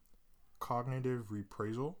 Cognitive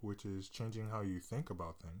reappraisal, which is changing how you think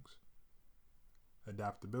about things.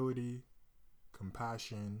 Adaptability,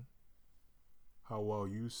 compassion, how well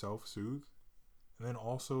you self-soothe, and then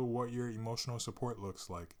also what your emotional support looks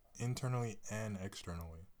like internally and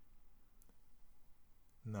externally.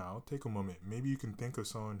 Now, take a moment. Maybe you can think of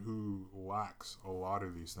someone who lacks a lot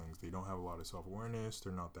of these things. They don't have a lot of self-awareness.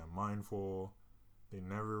 They're not that mindful. They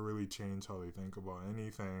never really change how they think about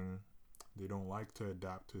anything. They don't like to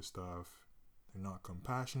adapt to stuff. They're not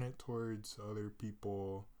compassionate towards other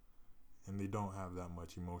people. And they don't have that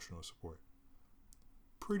much emotional support.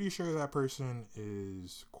 Pretty sure that person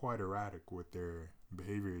is quite erratic with their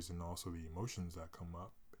behaviors and also the emotions that come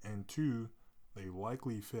up. And two, they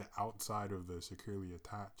likely fit outside of the securely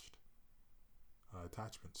attached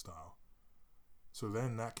attachment style. So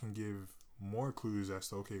then that can give more clues as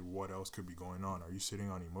to, okay, what else could be going on? Are you sitting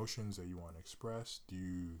on emotions that you want to express? Do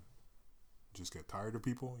you just get tired of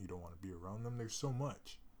people? You don't want to be around them? There's so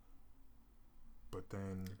much. But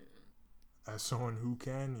then, as someone who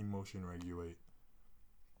can emotion regulate,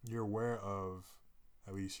 you're aware of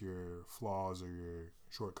at least your flaws or your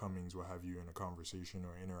shortcomings, what have you, in a conversation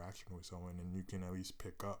or interaction with someone, and you can at least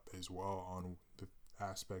pick up as well on the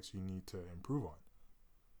aspects you need to improve on.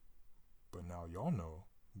 But now y'all know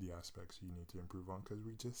the aspects you need to improve on because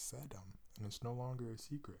we just said them, and it's no longer a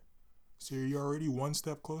secret. So you're already one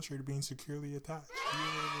step closer to being securely attached.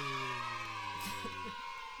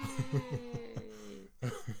 Yay!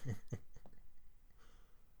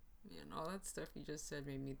 Man, all that stuff you just said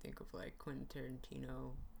made me think of like Quentin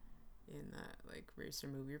Tarantino in that like racer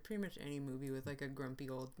movie, or pretty much any movie with like a grumpy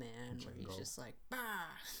old man Django. Where he's just like, bah,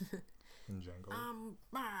 Django.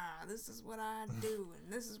 Bah, this is what I do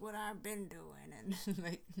and this is what I've been doing, and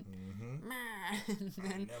like, bah, and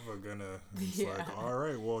then, I'm never gonna. It's like, all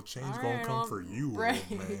right, well, change gonna come for you, right.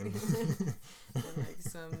 Old man. And like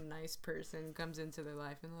some nice person comes into their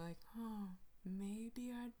life and they're like, oh,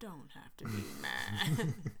 maybe I don't have to be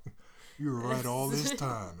mad. You were right all this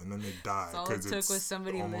time, and then they die. All it took was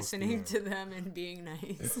somebody listening to them and being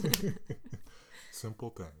nice.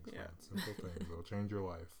 Simple things. Yeah. Man. Simple things. They'll change your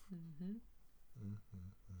life.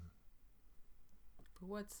 But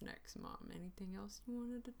what's next, Mom? Anything else you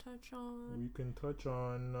wanted to touch on? We can touch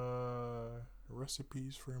on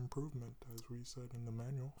recipes for improvement, as we said in the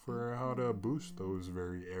manual, for how to boost those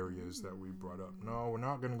very areas that we brought up. No, we're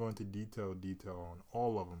not going to go into detail on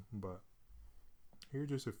all of them, but here are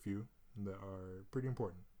just a few that are pretty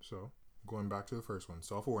important. So, going back to the first one,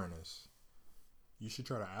 self-awareness. You should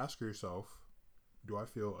try to ask yourself, do I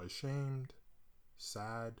feel ashamed,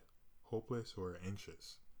 sad, hopeless, or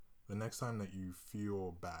anxious the next time that you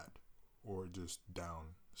feel bad or just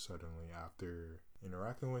down suddenly after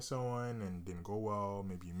interacting with someone and didn't go well?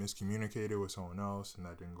 Maybe you miscommunicated with someone else and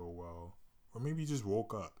that didn't go well. Or maybe you just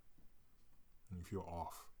woke up and you feel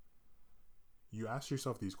off. You ask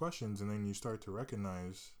yourself these questions and then you start to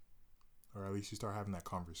recognize, or at least you start having that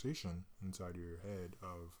conversation inside your head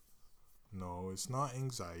of, no, it's not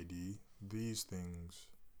anxiety. These things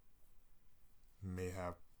may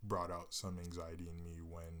have brought out some anxiety in me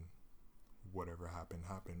when whatever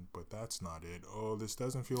happened, but that's not it. Oh, this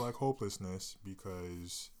doesn't feel like hopelessness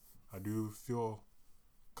because I do feel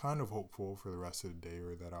kind of hopeful for the rest of the day,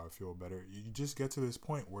 or that I'll feel better. You just get to this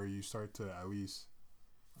point where you start to at least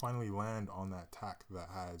finally land on that tack that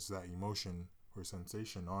has that emotion or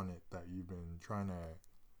sensation on it that you've been trying to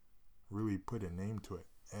really put a name to it.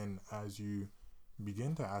 And as you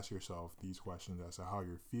begin to ask yourself these questions as to how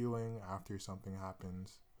you're feeling after something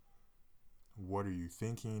happens, what are you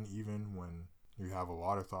thinking even when you have a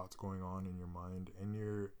lot of thoughts going on in your mind, and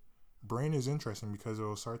your brain is interesting because it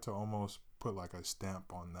will start to almost put like a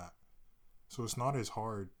stamp on that. So it's not as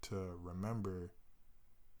hard to remember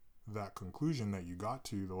that conclusion that you got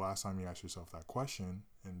to the last time you asked yourself that question.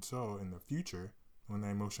 And so in the future, when the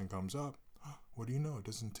emotion comes up, what do you know? It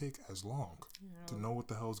doesn't take as long to know what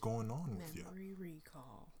the hell's going on with you. Memory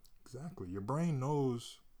recall. Exactly. Your brain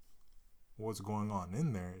knows what's going on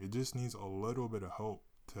in there. It just needs a little bit of help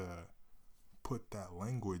to put that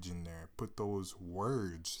language in there, put those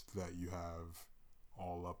words that you have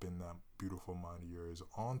all up in that beautiful mind of yours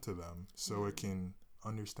onto them so it can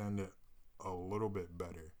understand it a little bit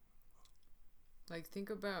better. Like, think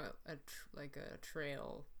about a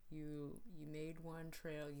trail. You made one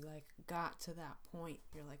trail, you like got to that point,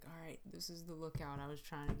 you're like, all right, this is the lookout I was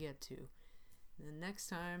trying to get to. And the next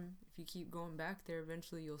time, if you keep going back there,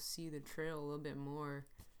 eventually you'll see the trail a little bit more,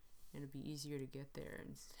 and it'd be easier to get there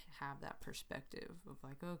and have that perspective of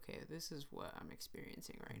like, okay, this is what I'm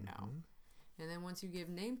experiencing right now. And then once you give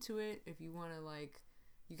name to it, if you want to like,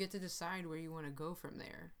 you get to decide where you want to go from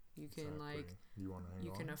there. You can like,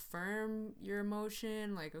 you can affirm your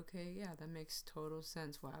emotion, like, okay, yeah, that makes total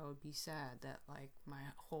sense why I would be sad that like my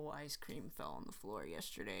whole ice cream fell on the floor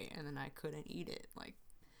yesterday and then I couldn't eat it. Like,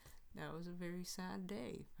 that was a very sad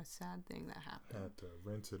day, a sad thing that happened. Had to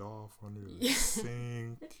rinse it off under the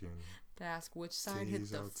sink and to ask which side hit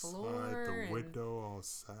the floor. The window all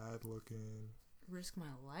sad looking. Risk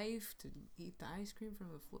my life to eat the ice cream from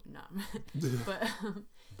the floor. Nah. But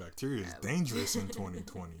bacteria is dangerous in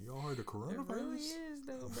 2020. Y'all heard of coronavirus? It really is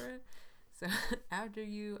though, bruh. So after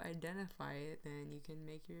you identify it, then you can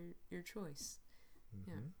make your choice.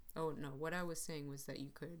 Yeah. Oh no, what I was saying was that you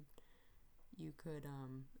could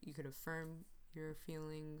affirm your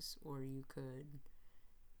feelings, or you could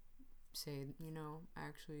say, you know,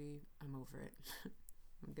 actually I'm over it.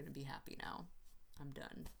 I'm gonna be happy now. I'm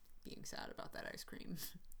done being sad about that ice cream.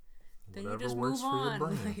 Then Whatever you just works move for on. your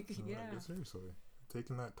brain. Like, yeah. Seriously.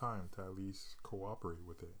 Taking that time to at least cooperate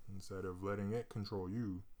with it instead of letting it control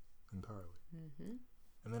you entirely.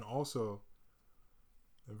 And then also,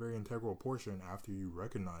 a very integral portion after you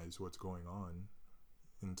recognize what's going on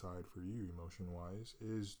inside for you emotion-wise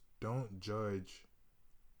is don't judge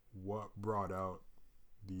what brought out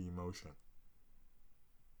the emotion.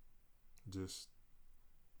 Just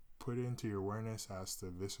put it into your awareness as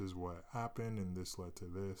to this is what happened and this led to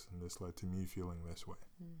this and this led to me feeling this way.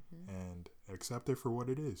 And accept it for what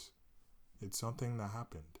it is. It's something that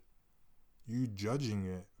happened. You judging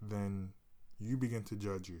it, then you begin to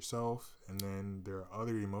judge yourself, and then there are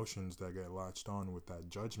other emotions that get latched on with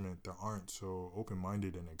that judgment that aren't so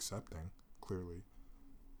open-minded and accepting, clearly.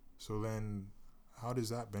 So then how does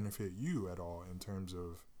that benefit you at all in terms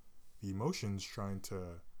of the emotions trying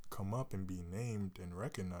to come up and be named and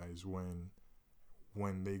recognized when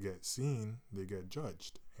they get seen, they get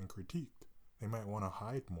judged and critiqued. They might want to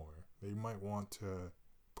hide more. They might want to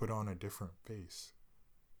put on a different face,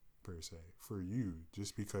 per se, for you,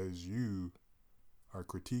 just because you are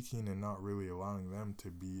critiquing and not really allowing them to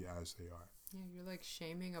be as they are. Yeah, you're like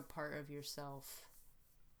shaming a part of yourself.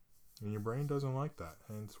 And your brain doesn't like that,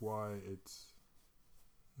 hence why it's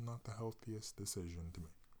not the healthiest decision to make.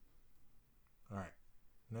 Alright,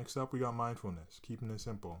 next up we got mindfulness, keeping it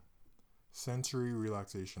simple. Sensory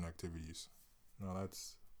relaxation activities. Now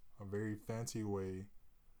that's a very fancy way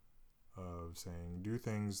of saying do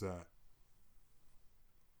things that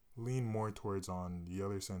lean more towards on the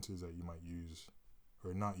other senses that you might use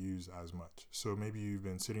or not use as much. So maybe you've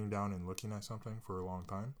been sitting down and looking at something for a long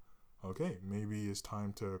time. Okay, maybe it's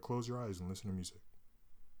time to close your eyes and listen to music.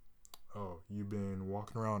 Oh, you've been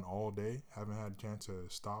walking around all day, haven't had a chance to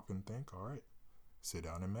stop and think. All right, sit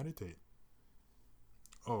down and meditate.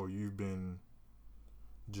 Oh, you've been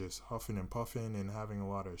just huffing and puffing and having a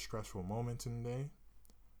lot of stressful moments in the day.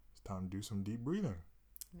 It's time to do some deep breathing.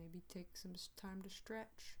 Maybe take some time to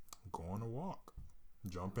stretch. Go on a walk.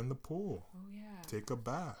 Jump in the pool. Oh, yeah. Take a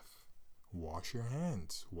bath. Wash your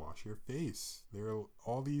hands. Wash your face. There are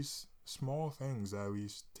all these small things that at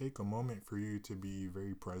least take a moment for you to be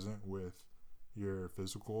very present with your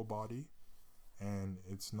physical body. And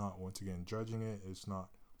it's not, once again, judging it. It's not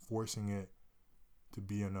forcing it to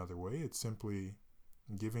be another way. It's simply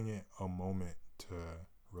giving it a moment to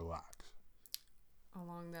relax.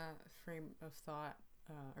 Along that frame of thought,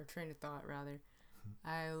 or train of thought, rather,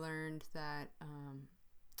 I learned that,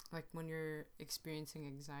 like when you're experiencing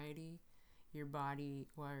anxiety, your body,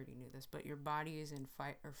 well, I already knew this, but your body is in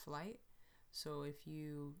fight or flight. So if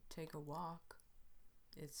you take a walk,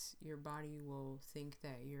 your body will think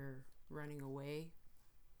that you're running away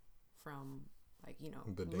from, like, you know,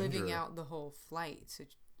 living out the whole flight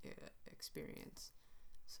experience.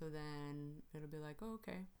 So then it'll be like, oh,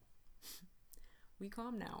 okay, we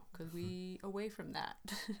calm now because we away from that.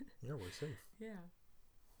 Yeah, we're safe. Yeah.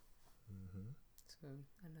 So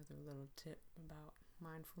another little tip about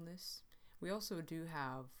mindfulness. We also do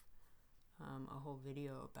have a whole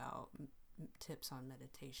video about tips on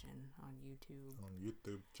meditation on YouTube. On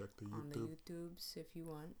YouTube, check the YouTube. On the YouTubes, if you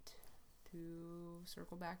want to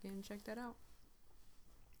circle back and check that out.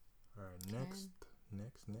 All right, next,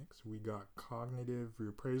 we got cognitive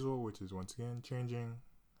reappraisal, which is once again changing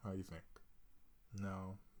how you think.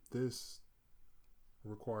 Now, this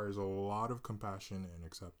requires a lot of compassion and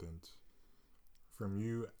acceptance from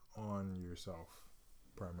you on yourself,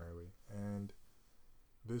 primarily. And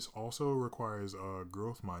this also requires a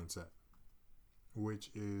growth mindset, which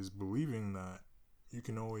is believing that you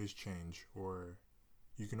can always change or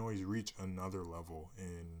you can always reach another level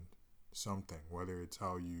in something, whether it's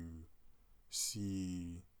how you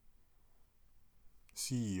see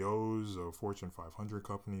CEOs of Fortune 500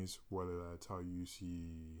 companies, whether that's how you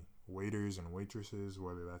see waiters and waitresses,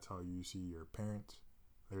 whether that's how you see your parents.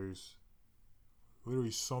 There's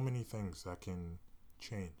literally so many things that can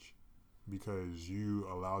change because you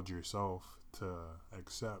allowed yourself to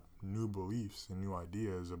accept new beliefs and new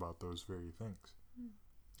ideas about those very things.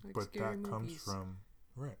 Like But that movies. comes from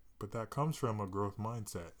But that comes from a growth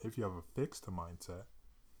mindset. If you have a fixed mindset,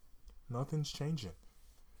 nothing's changing.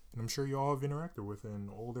 And I'm sure you all have interacted with an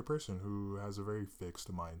older person who has a very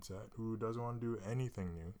fixed mindset, who doesn't want to do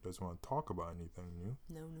anything new, doesn't want to talk about anything new.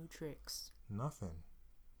 No new tricks. Nothing.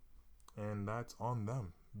 And that's on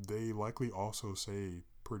them. They likely also say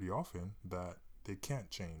pretty often that they can't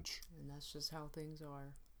change. And that's just how things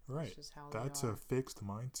are. Right. That's just how That's they are. a fixed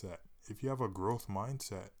mindset. If you have a growth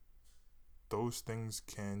mindset, those things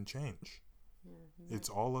can change. Yeah, It's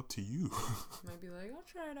all up to you. might be like, I'll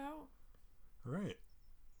try it out. Right.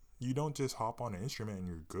 You don't just hop on an instrument and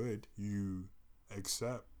you're good. You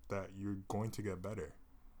accept that you're going to get better.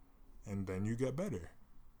 And then you get better.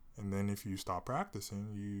 And then if you stop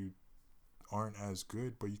practicing, you aren't as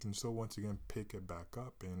good, but you can still once again pick it back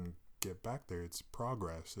up and get back there. It's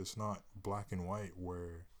progress. It's not black and white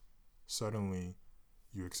where suddenly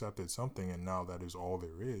you accepted something and now that is all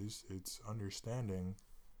there is. It's understanding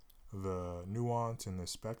the nuance and the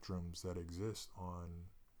spectrums that exist on,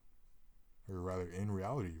 or rather in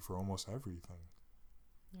reality, for almost everything.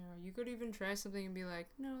 Yeah, you could even try something and be like,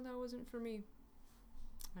 no, that wasn't for me.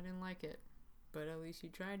 I didn't like it. But at least you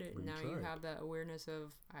tried it. But Now you tried. have that awareness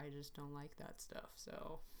of, I just don't like that stuff.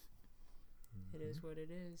 So it is what it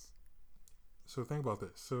is. So think about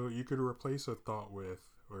this. So you could replace a thought with,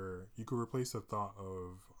 or you could replace the thought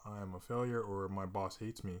of, I am a failure, or my boss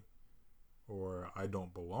hates me, or I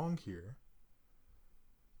don't belong here,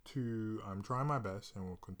 to I'm trying my best and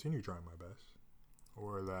will continue trying my best,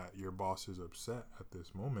 or that your boss is upset at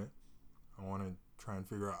this moment. I want to try and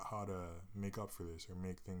figure out how to make up for this or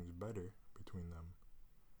make things better between them,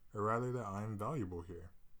 or rather that I'm valuable here,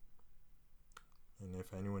 and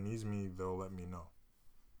if anyone needs me, they'll let me know.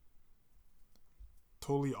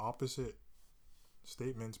 Totally opposite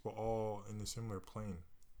statements, but all in a similar plane,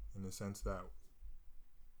 in the sense that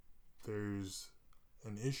there's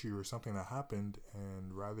an issue or something that happened,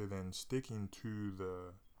 and rather than sticking to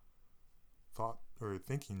the thought or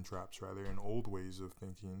thinking traps, rather, in old ways of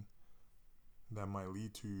thinking that might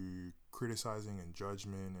lead to criticizing and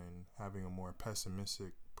judgment and having a more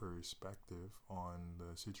pessimistic perspective on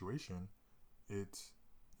the situation, it's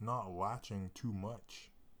not latching too much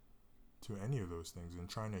to any of those things and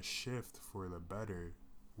trying to shift for the better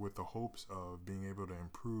with the hopes of being able to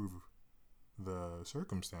improve the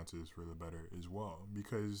circumstances for the better as well.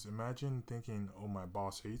 Because imagine thinking, oh, my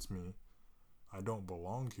boss hates me, I don't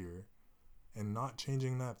belong here, and not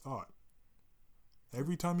changing that thought.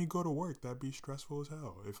 Every time you go to work, that'd be stressful as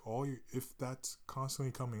hell. If that's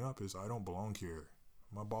constantly coming up is, I don't belong here,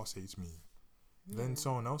 my boss hates me, then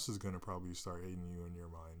someone else is going to probably start hating you in your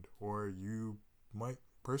mind. Or you might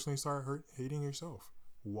personally start hating yourself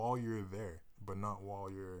while you're there, but not while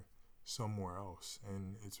you're somewhere else.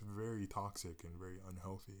 And it's very toxic and very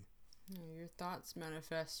unhealthy. Your thoughts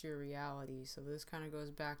manifest your reality. So this kind of goes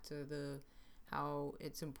back to how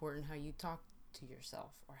it's important how you talk to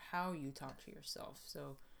yourself, or how you talk to yourself.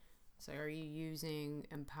 So it's like, are you using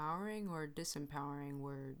empowering or disempowering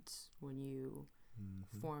words when you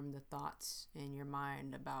form the thoughts in your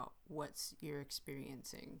mind about what you're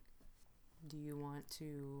experiencing? Do you want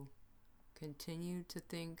to continue to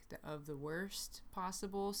think of the worst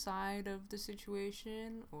possible side of the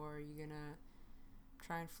situation, or are you gonna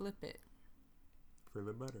try and flip it for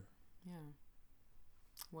the better? Yeah.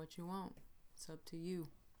 What you want, it's up to you.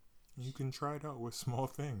 You can try it out with small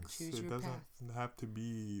things. Choose your doesn't path. have to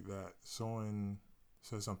be that someone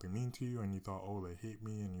says something mean to you and you thought, oh, they hate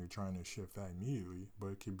me, and you're trying to shift that immediately.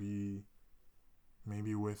 But it could be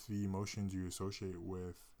maybe with the emotions you associate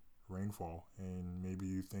with rainfall, and maybe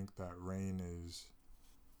you think that rain is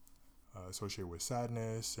associated with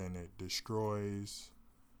sadness and it destroys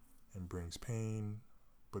and brings pain,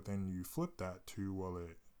 but then you flip that to, well,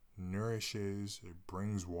 it nourishes, it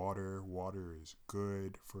brings water is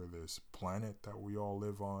good for this planet that we all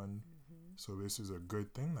live on. So this is a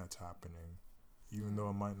good thing that's happening, even though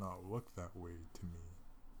it might not look that way to me.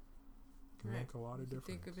 It can make a lot of difference.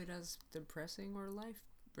 Think of it as depressing or life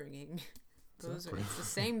bringing. Exactly. It's the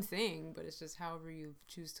same thing, but it's just however you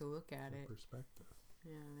choose to look at it. Perspective.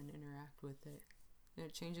 Yeah, and interact with it. And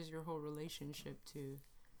it changes your whole relationship to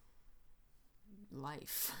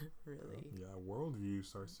life, really. Yeah, worldview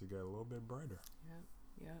starts to get a little bit brighter.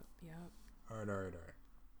 Yeah. Yep. All right.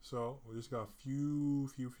 So we just got a few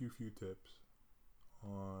tips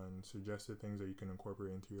on suggested things that you can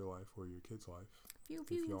incorporate into your life or your kid's life,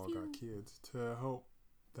 if y'all got kids, to help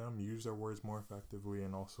them use their words more effectively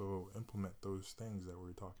and also implement those things that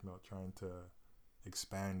we're talking about, trying to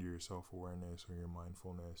expand your self-awareness or your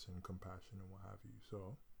mindfulness and compassion and what have you.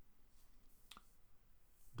 So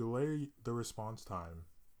delay the response time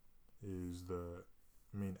is the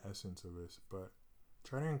main essence of this, but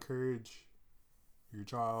try to encourage your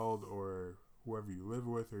child or whoever you live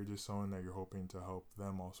with, or just someone that you're hoping to help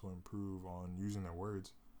them also improve on using their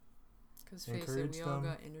words. Because face it, we all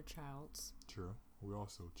got inner childs. True. We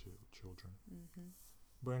also children. Mm-hmm.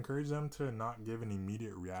 But encourage them to not give an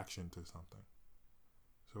immediate reaction to something.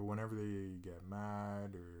 So whenever they get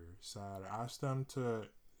mad or sad, ask them to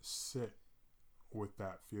sit with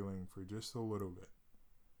that feeling for just a little bit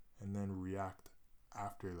and then react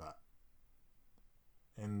after that.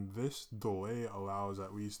 And this delay allows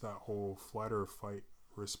at least that whole flight or fight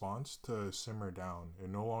response to simmer down. It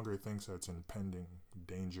no longer thinks that it's impending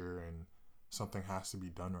danger and something has to be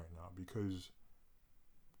done right now, because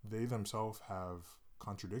they themselves have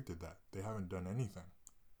contradicted that. They haven't done anything.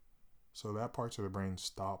 So that part of the brain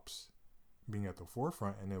stops being at the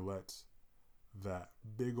forefront, and it lets that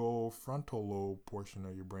big old frontal lobe portion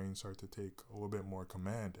of your brain start to take a little bit more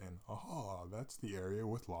command, and that's the area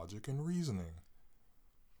with logic and reasoning.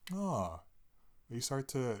 They start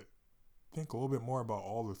to think a little bit more about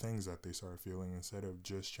all the things that they start feeling instead of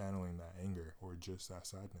just channeling that anger or just that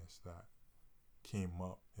sadness that came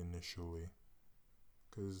up initially.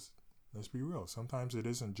 Because let's be real, sometimes it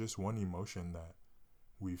isn't just one emotion that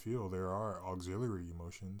we feel. There are auxiliary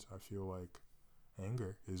emotions. I feel like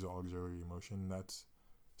anger is an auxiliary emotion. That's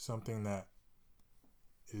something that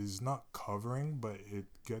is not covering, but it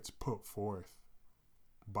gets put forth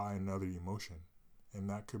by another emotion. And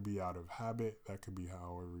that could be out of habit. That could be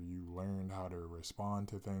however you learned how to respond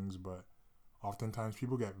to things. But oftentimes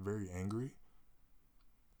people get very angry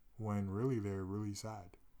when really they're really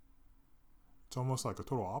sad. It's almost like a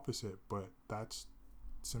total opposite, but that's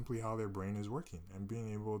simply how their brain is working. And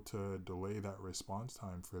being able to delay that response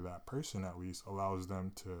time for that person at least allows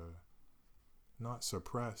them to not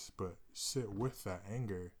suppress, but sit with that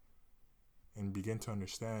anger and begin to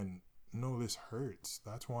understand, no, this hurts.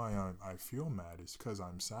 That's why I feel mad. It's because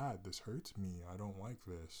I'm sad. This hurts me. I don't like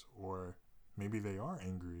this. Or maybe they are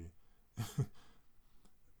angry,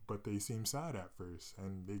 but they seem sad at first,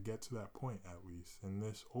 and they get to that point at least. And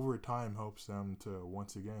this over time helps them to,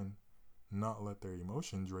 once again, not let their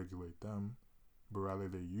emotions regulate them, but rather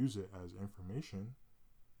they use it as information.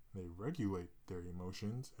 They regulate their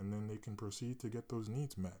emotions, and then they can proceed to get those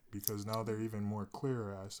needs met, because now they're even more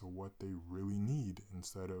clear as to what they really need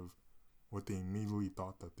instead of what they immediately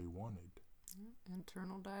thought that they wanted.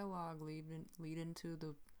 Internal dialogue lead into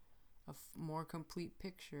a more complete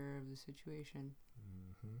picture of the situation.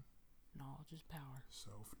 Mm-hmm. Knowledge is power.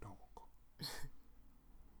 Self-talk.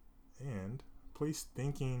 And place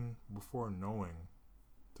thinking before knowing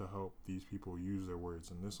to help these people use their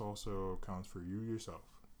words. And this also counts for you yourself.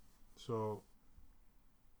 So,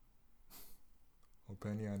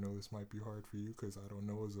 Penny, I know this might be hard for you because I don't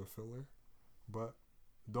know is a filler, but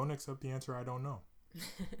don't accept the answer I don't know.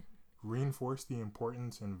 Reinforce the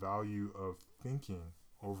importance and value of thinking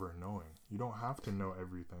over knowing. You don't have to know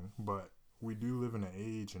everything, but we do live in an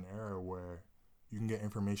age and era where you can get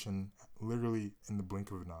information literally in the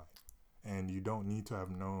blink of an eye. And you don't need to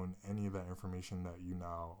have known any of that information that you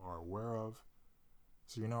now are aware of.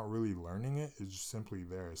 So you're not really learning it. It's just simply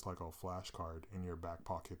there. It's like a flashcard in your back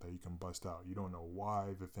pocket that you can bust out. You don't know why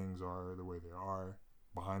the things are the way they are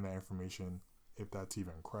behind that information, if that's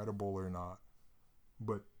even credible or not.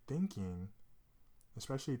 But thinking,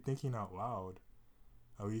 especially thinking out loud,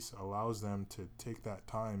 at least allows them to take that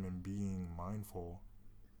time and being mindful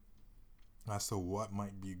as to what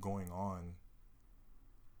might be going on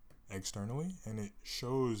externally, and it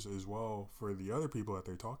shows as well for the other people that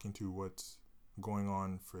they're talking to what's going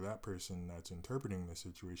on for that person that's interpreting the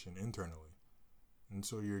situation internally. And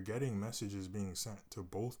so you're getting messages being sent to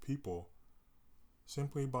both people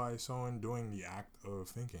simply by someone doing the act of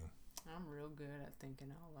thinking. I'm real good at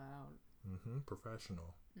thinking out loud.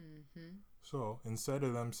 Professional. So instead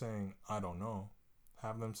of them saying I don't know,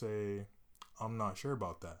 have them say I'm not sure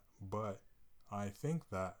about that, but I think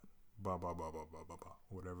that blah blah blah blah blah blah blah,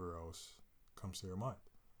 whatever else comes to their mind.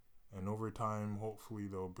 And over time, hopefully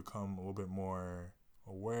they'll become a little bit more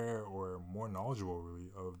aware or more knowledgeable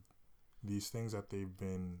really of these things that they've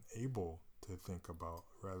been able to think about,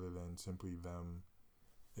 rather than simply them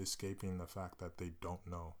escaping the fact that they don't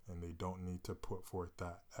know, and they don't need to put forth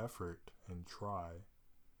that effort and try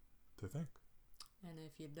to think. And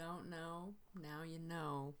if you don't know, now you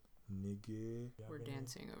know. Nigga. We're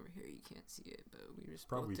dancing over here. You can't see it, but we just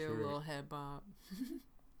Probably both did a hear little it. head bob.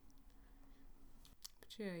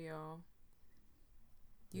 But yeah, y'all.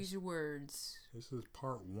 Use your words. This is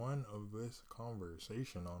part 1 of this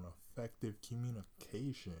conversation on effective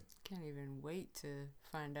communication. Can't even wait to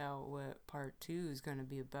find out what part 2 is going to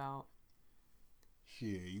be about.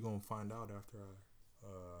 Shit, you gonna find out after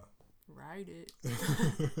I Write it.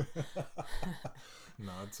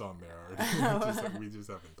 No, it's on there already. We just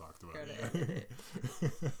haven't talked about it yet.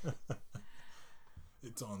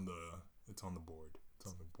 It's on the board. It's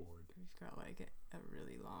on the board. We've got like a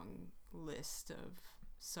really long list of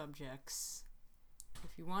subjects.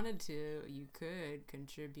 If you wanted to, you could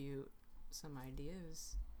contribute some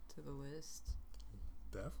ideas to the list.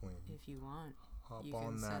 Definitely. If you want. Hop You on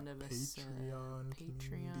can that send us Patreon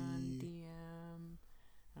community. DM.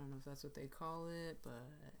 I don't know if that's what they call it, but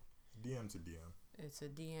DM's a DM. it's a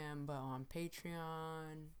DM, but on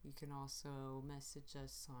Patreon. You can also message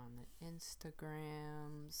us on the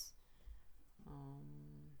Instagrams.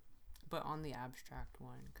 But on the abstract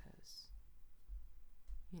one, because,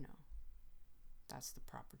 that's the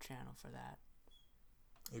proper channel for that.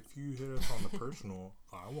 If you hit us on the personal,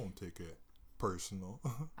 I won't take it personal.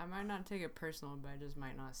 I might not take it personal, but I just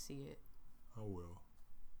might not see it. I will.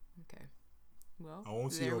 Okay. Well, I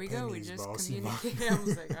won't see there your we go. We pennies, just but I'll see mine. communicated. I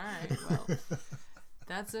was like, all right, well,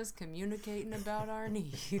 that's us communicating about our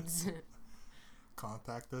needs.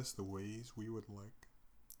 Contact us the ways we would like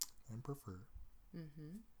and prefer.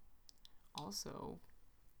 Mm-hmm. Also,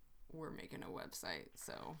 we're making a website,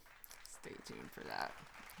 so stay tuned for that.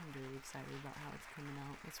 I'm really excited about how it's coming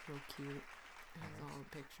out. It's real cute. It has all the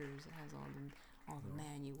pictures. It has all the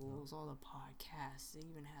manuals, all the podcasts. It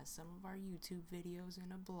even has some of our YouTube videos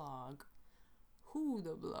and a blog.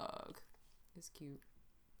 The blog. It's cute.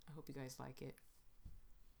 I hope you guys like it.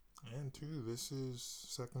 And 2, this is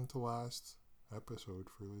second to last episode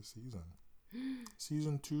for this season.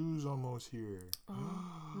 Season 2's almost here.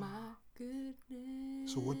 Oh my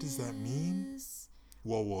goodness. So what does that mean?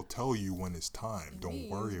 Well, we'll tell you when it's time. Don't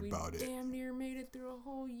worry about it. We damn near made it through a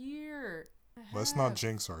whole year. Let's not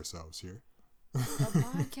jinx ourselves here. Of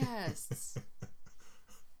podcasts.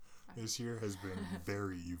 This year has been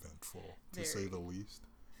very eventful, to say the least.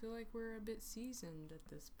 I feel like we're a bit seasoned at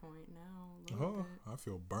this point now. A little bit. I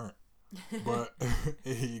feel burnt. But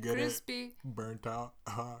you get crispy. It burnt out.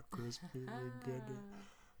 Crispy. You get it.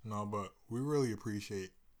 No, but we really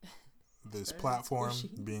appreciate this platform,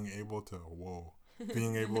 being able to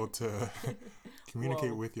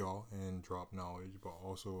communicate with y'all and drop knowledge, but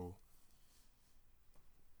also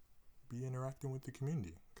be interacting with the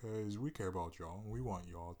community, because we care about y'all. We want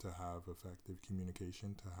y'all to have effective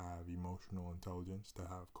communication, to have emotional intelligence, to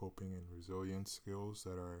have coping and resilience skills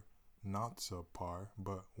that are not subpar,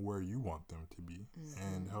 but where you want them to be,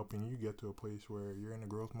 and helping you get to a place where you're in a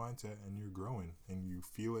growth mindset and you're growing and you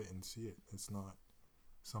feel it and see it. It's not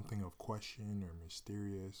something of question or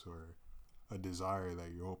mysterious or a desire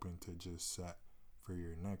that you're hoping to just set for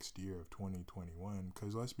your next year of 2021,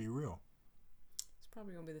 because let's be real, it's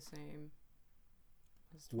probably gonna be the same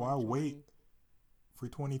as 2020. Why wait for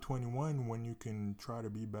 2021 when you can try to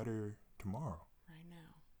be better tomorrow? Right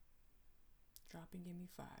now. Drop and give me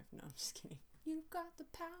 5. No, I'm just kidding. You've got the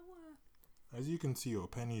power. As you can see,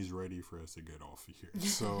 Penny's ready for us to get off of here.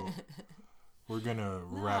 So we're gonna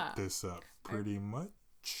wrap this up pretty much.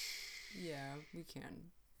 Yeah, we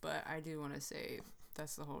can. But I do want to say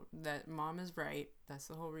that Mom is right. That's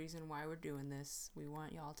the whole reason why we're doing this. We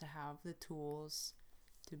want y'all to have the tools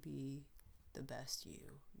to be the best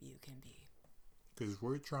you can be. Because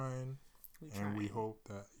we're trying, and we hope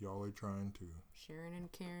that y'all are trying too. Sharon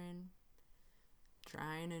and Karen,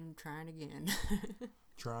 trying and trying again.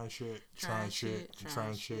 Trying shit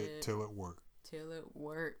till it work. Till it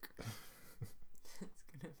work.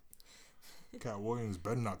 Cat Williams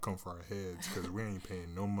better not come for our heads, because we ain't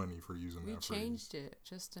paying no money for using that phrase. We changed it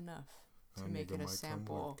just enough to make it a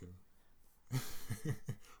sample.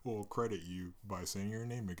 We'll credit you by saying your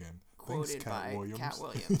name again. Quoted Thanks, Cat Williams. Cat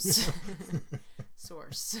Williams.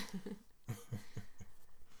 Source.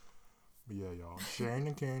 But yeah, y'all. Sharing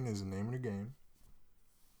and caring is the name of the game.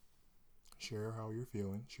 Share how you're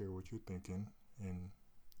feeling. Share what you're thinking. And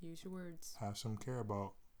use your words. Have some care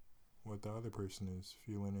about what the other person is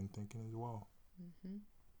feeling and thinking as well. Mm-hmm.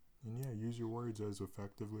 And yeah, use your words as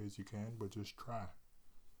effectively as you can, but just try.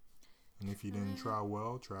 And if you didn't try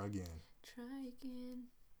well, try again. Try again.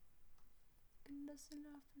 Dust it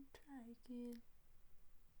off and try again.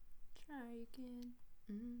 Try again.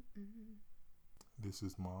 Mm-mm. This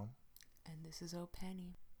is Mom. And this is O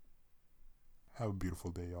Penny. Have a beautiful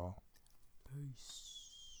day, y'all.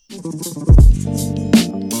 Peace.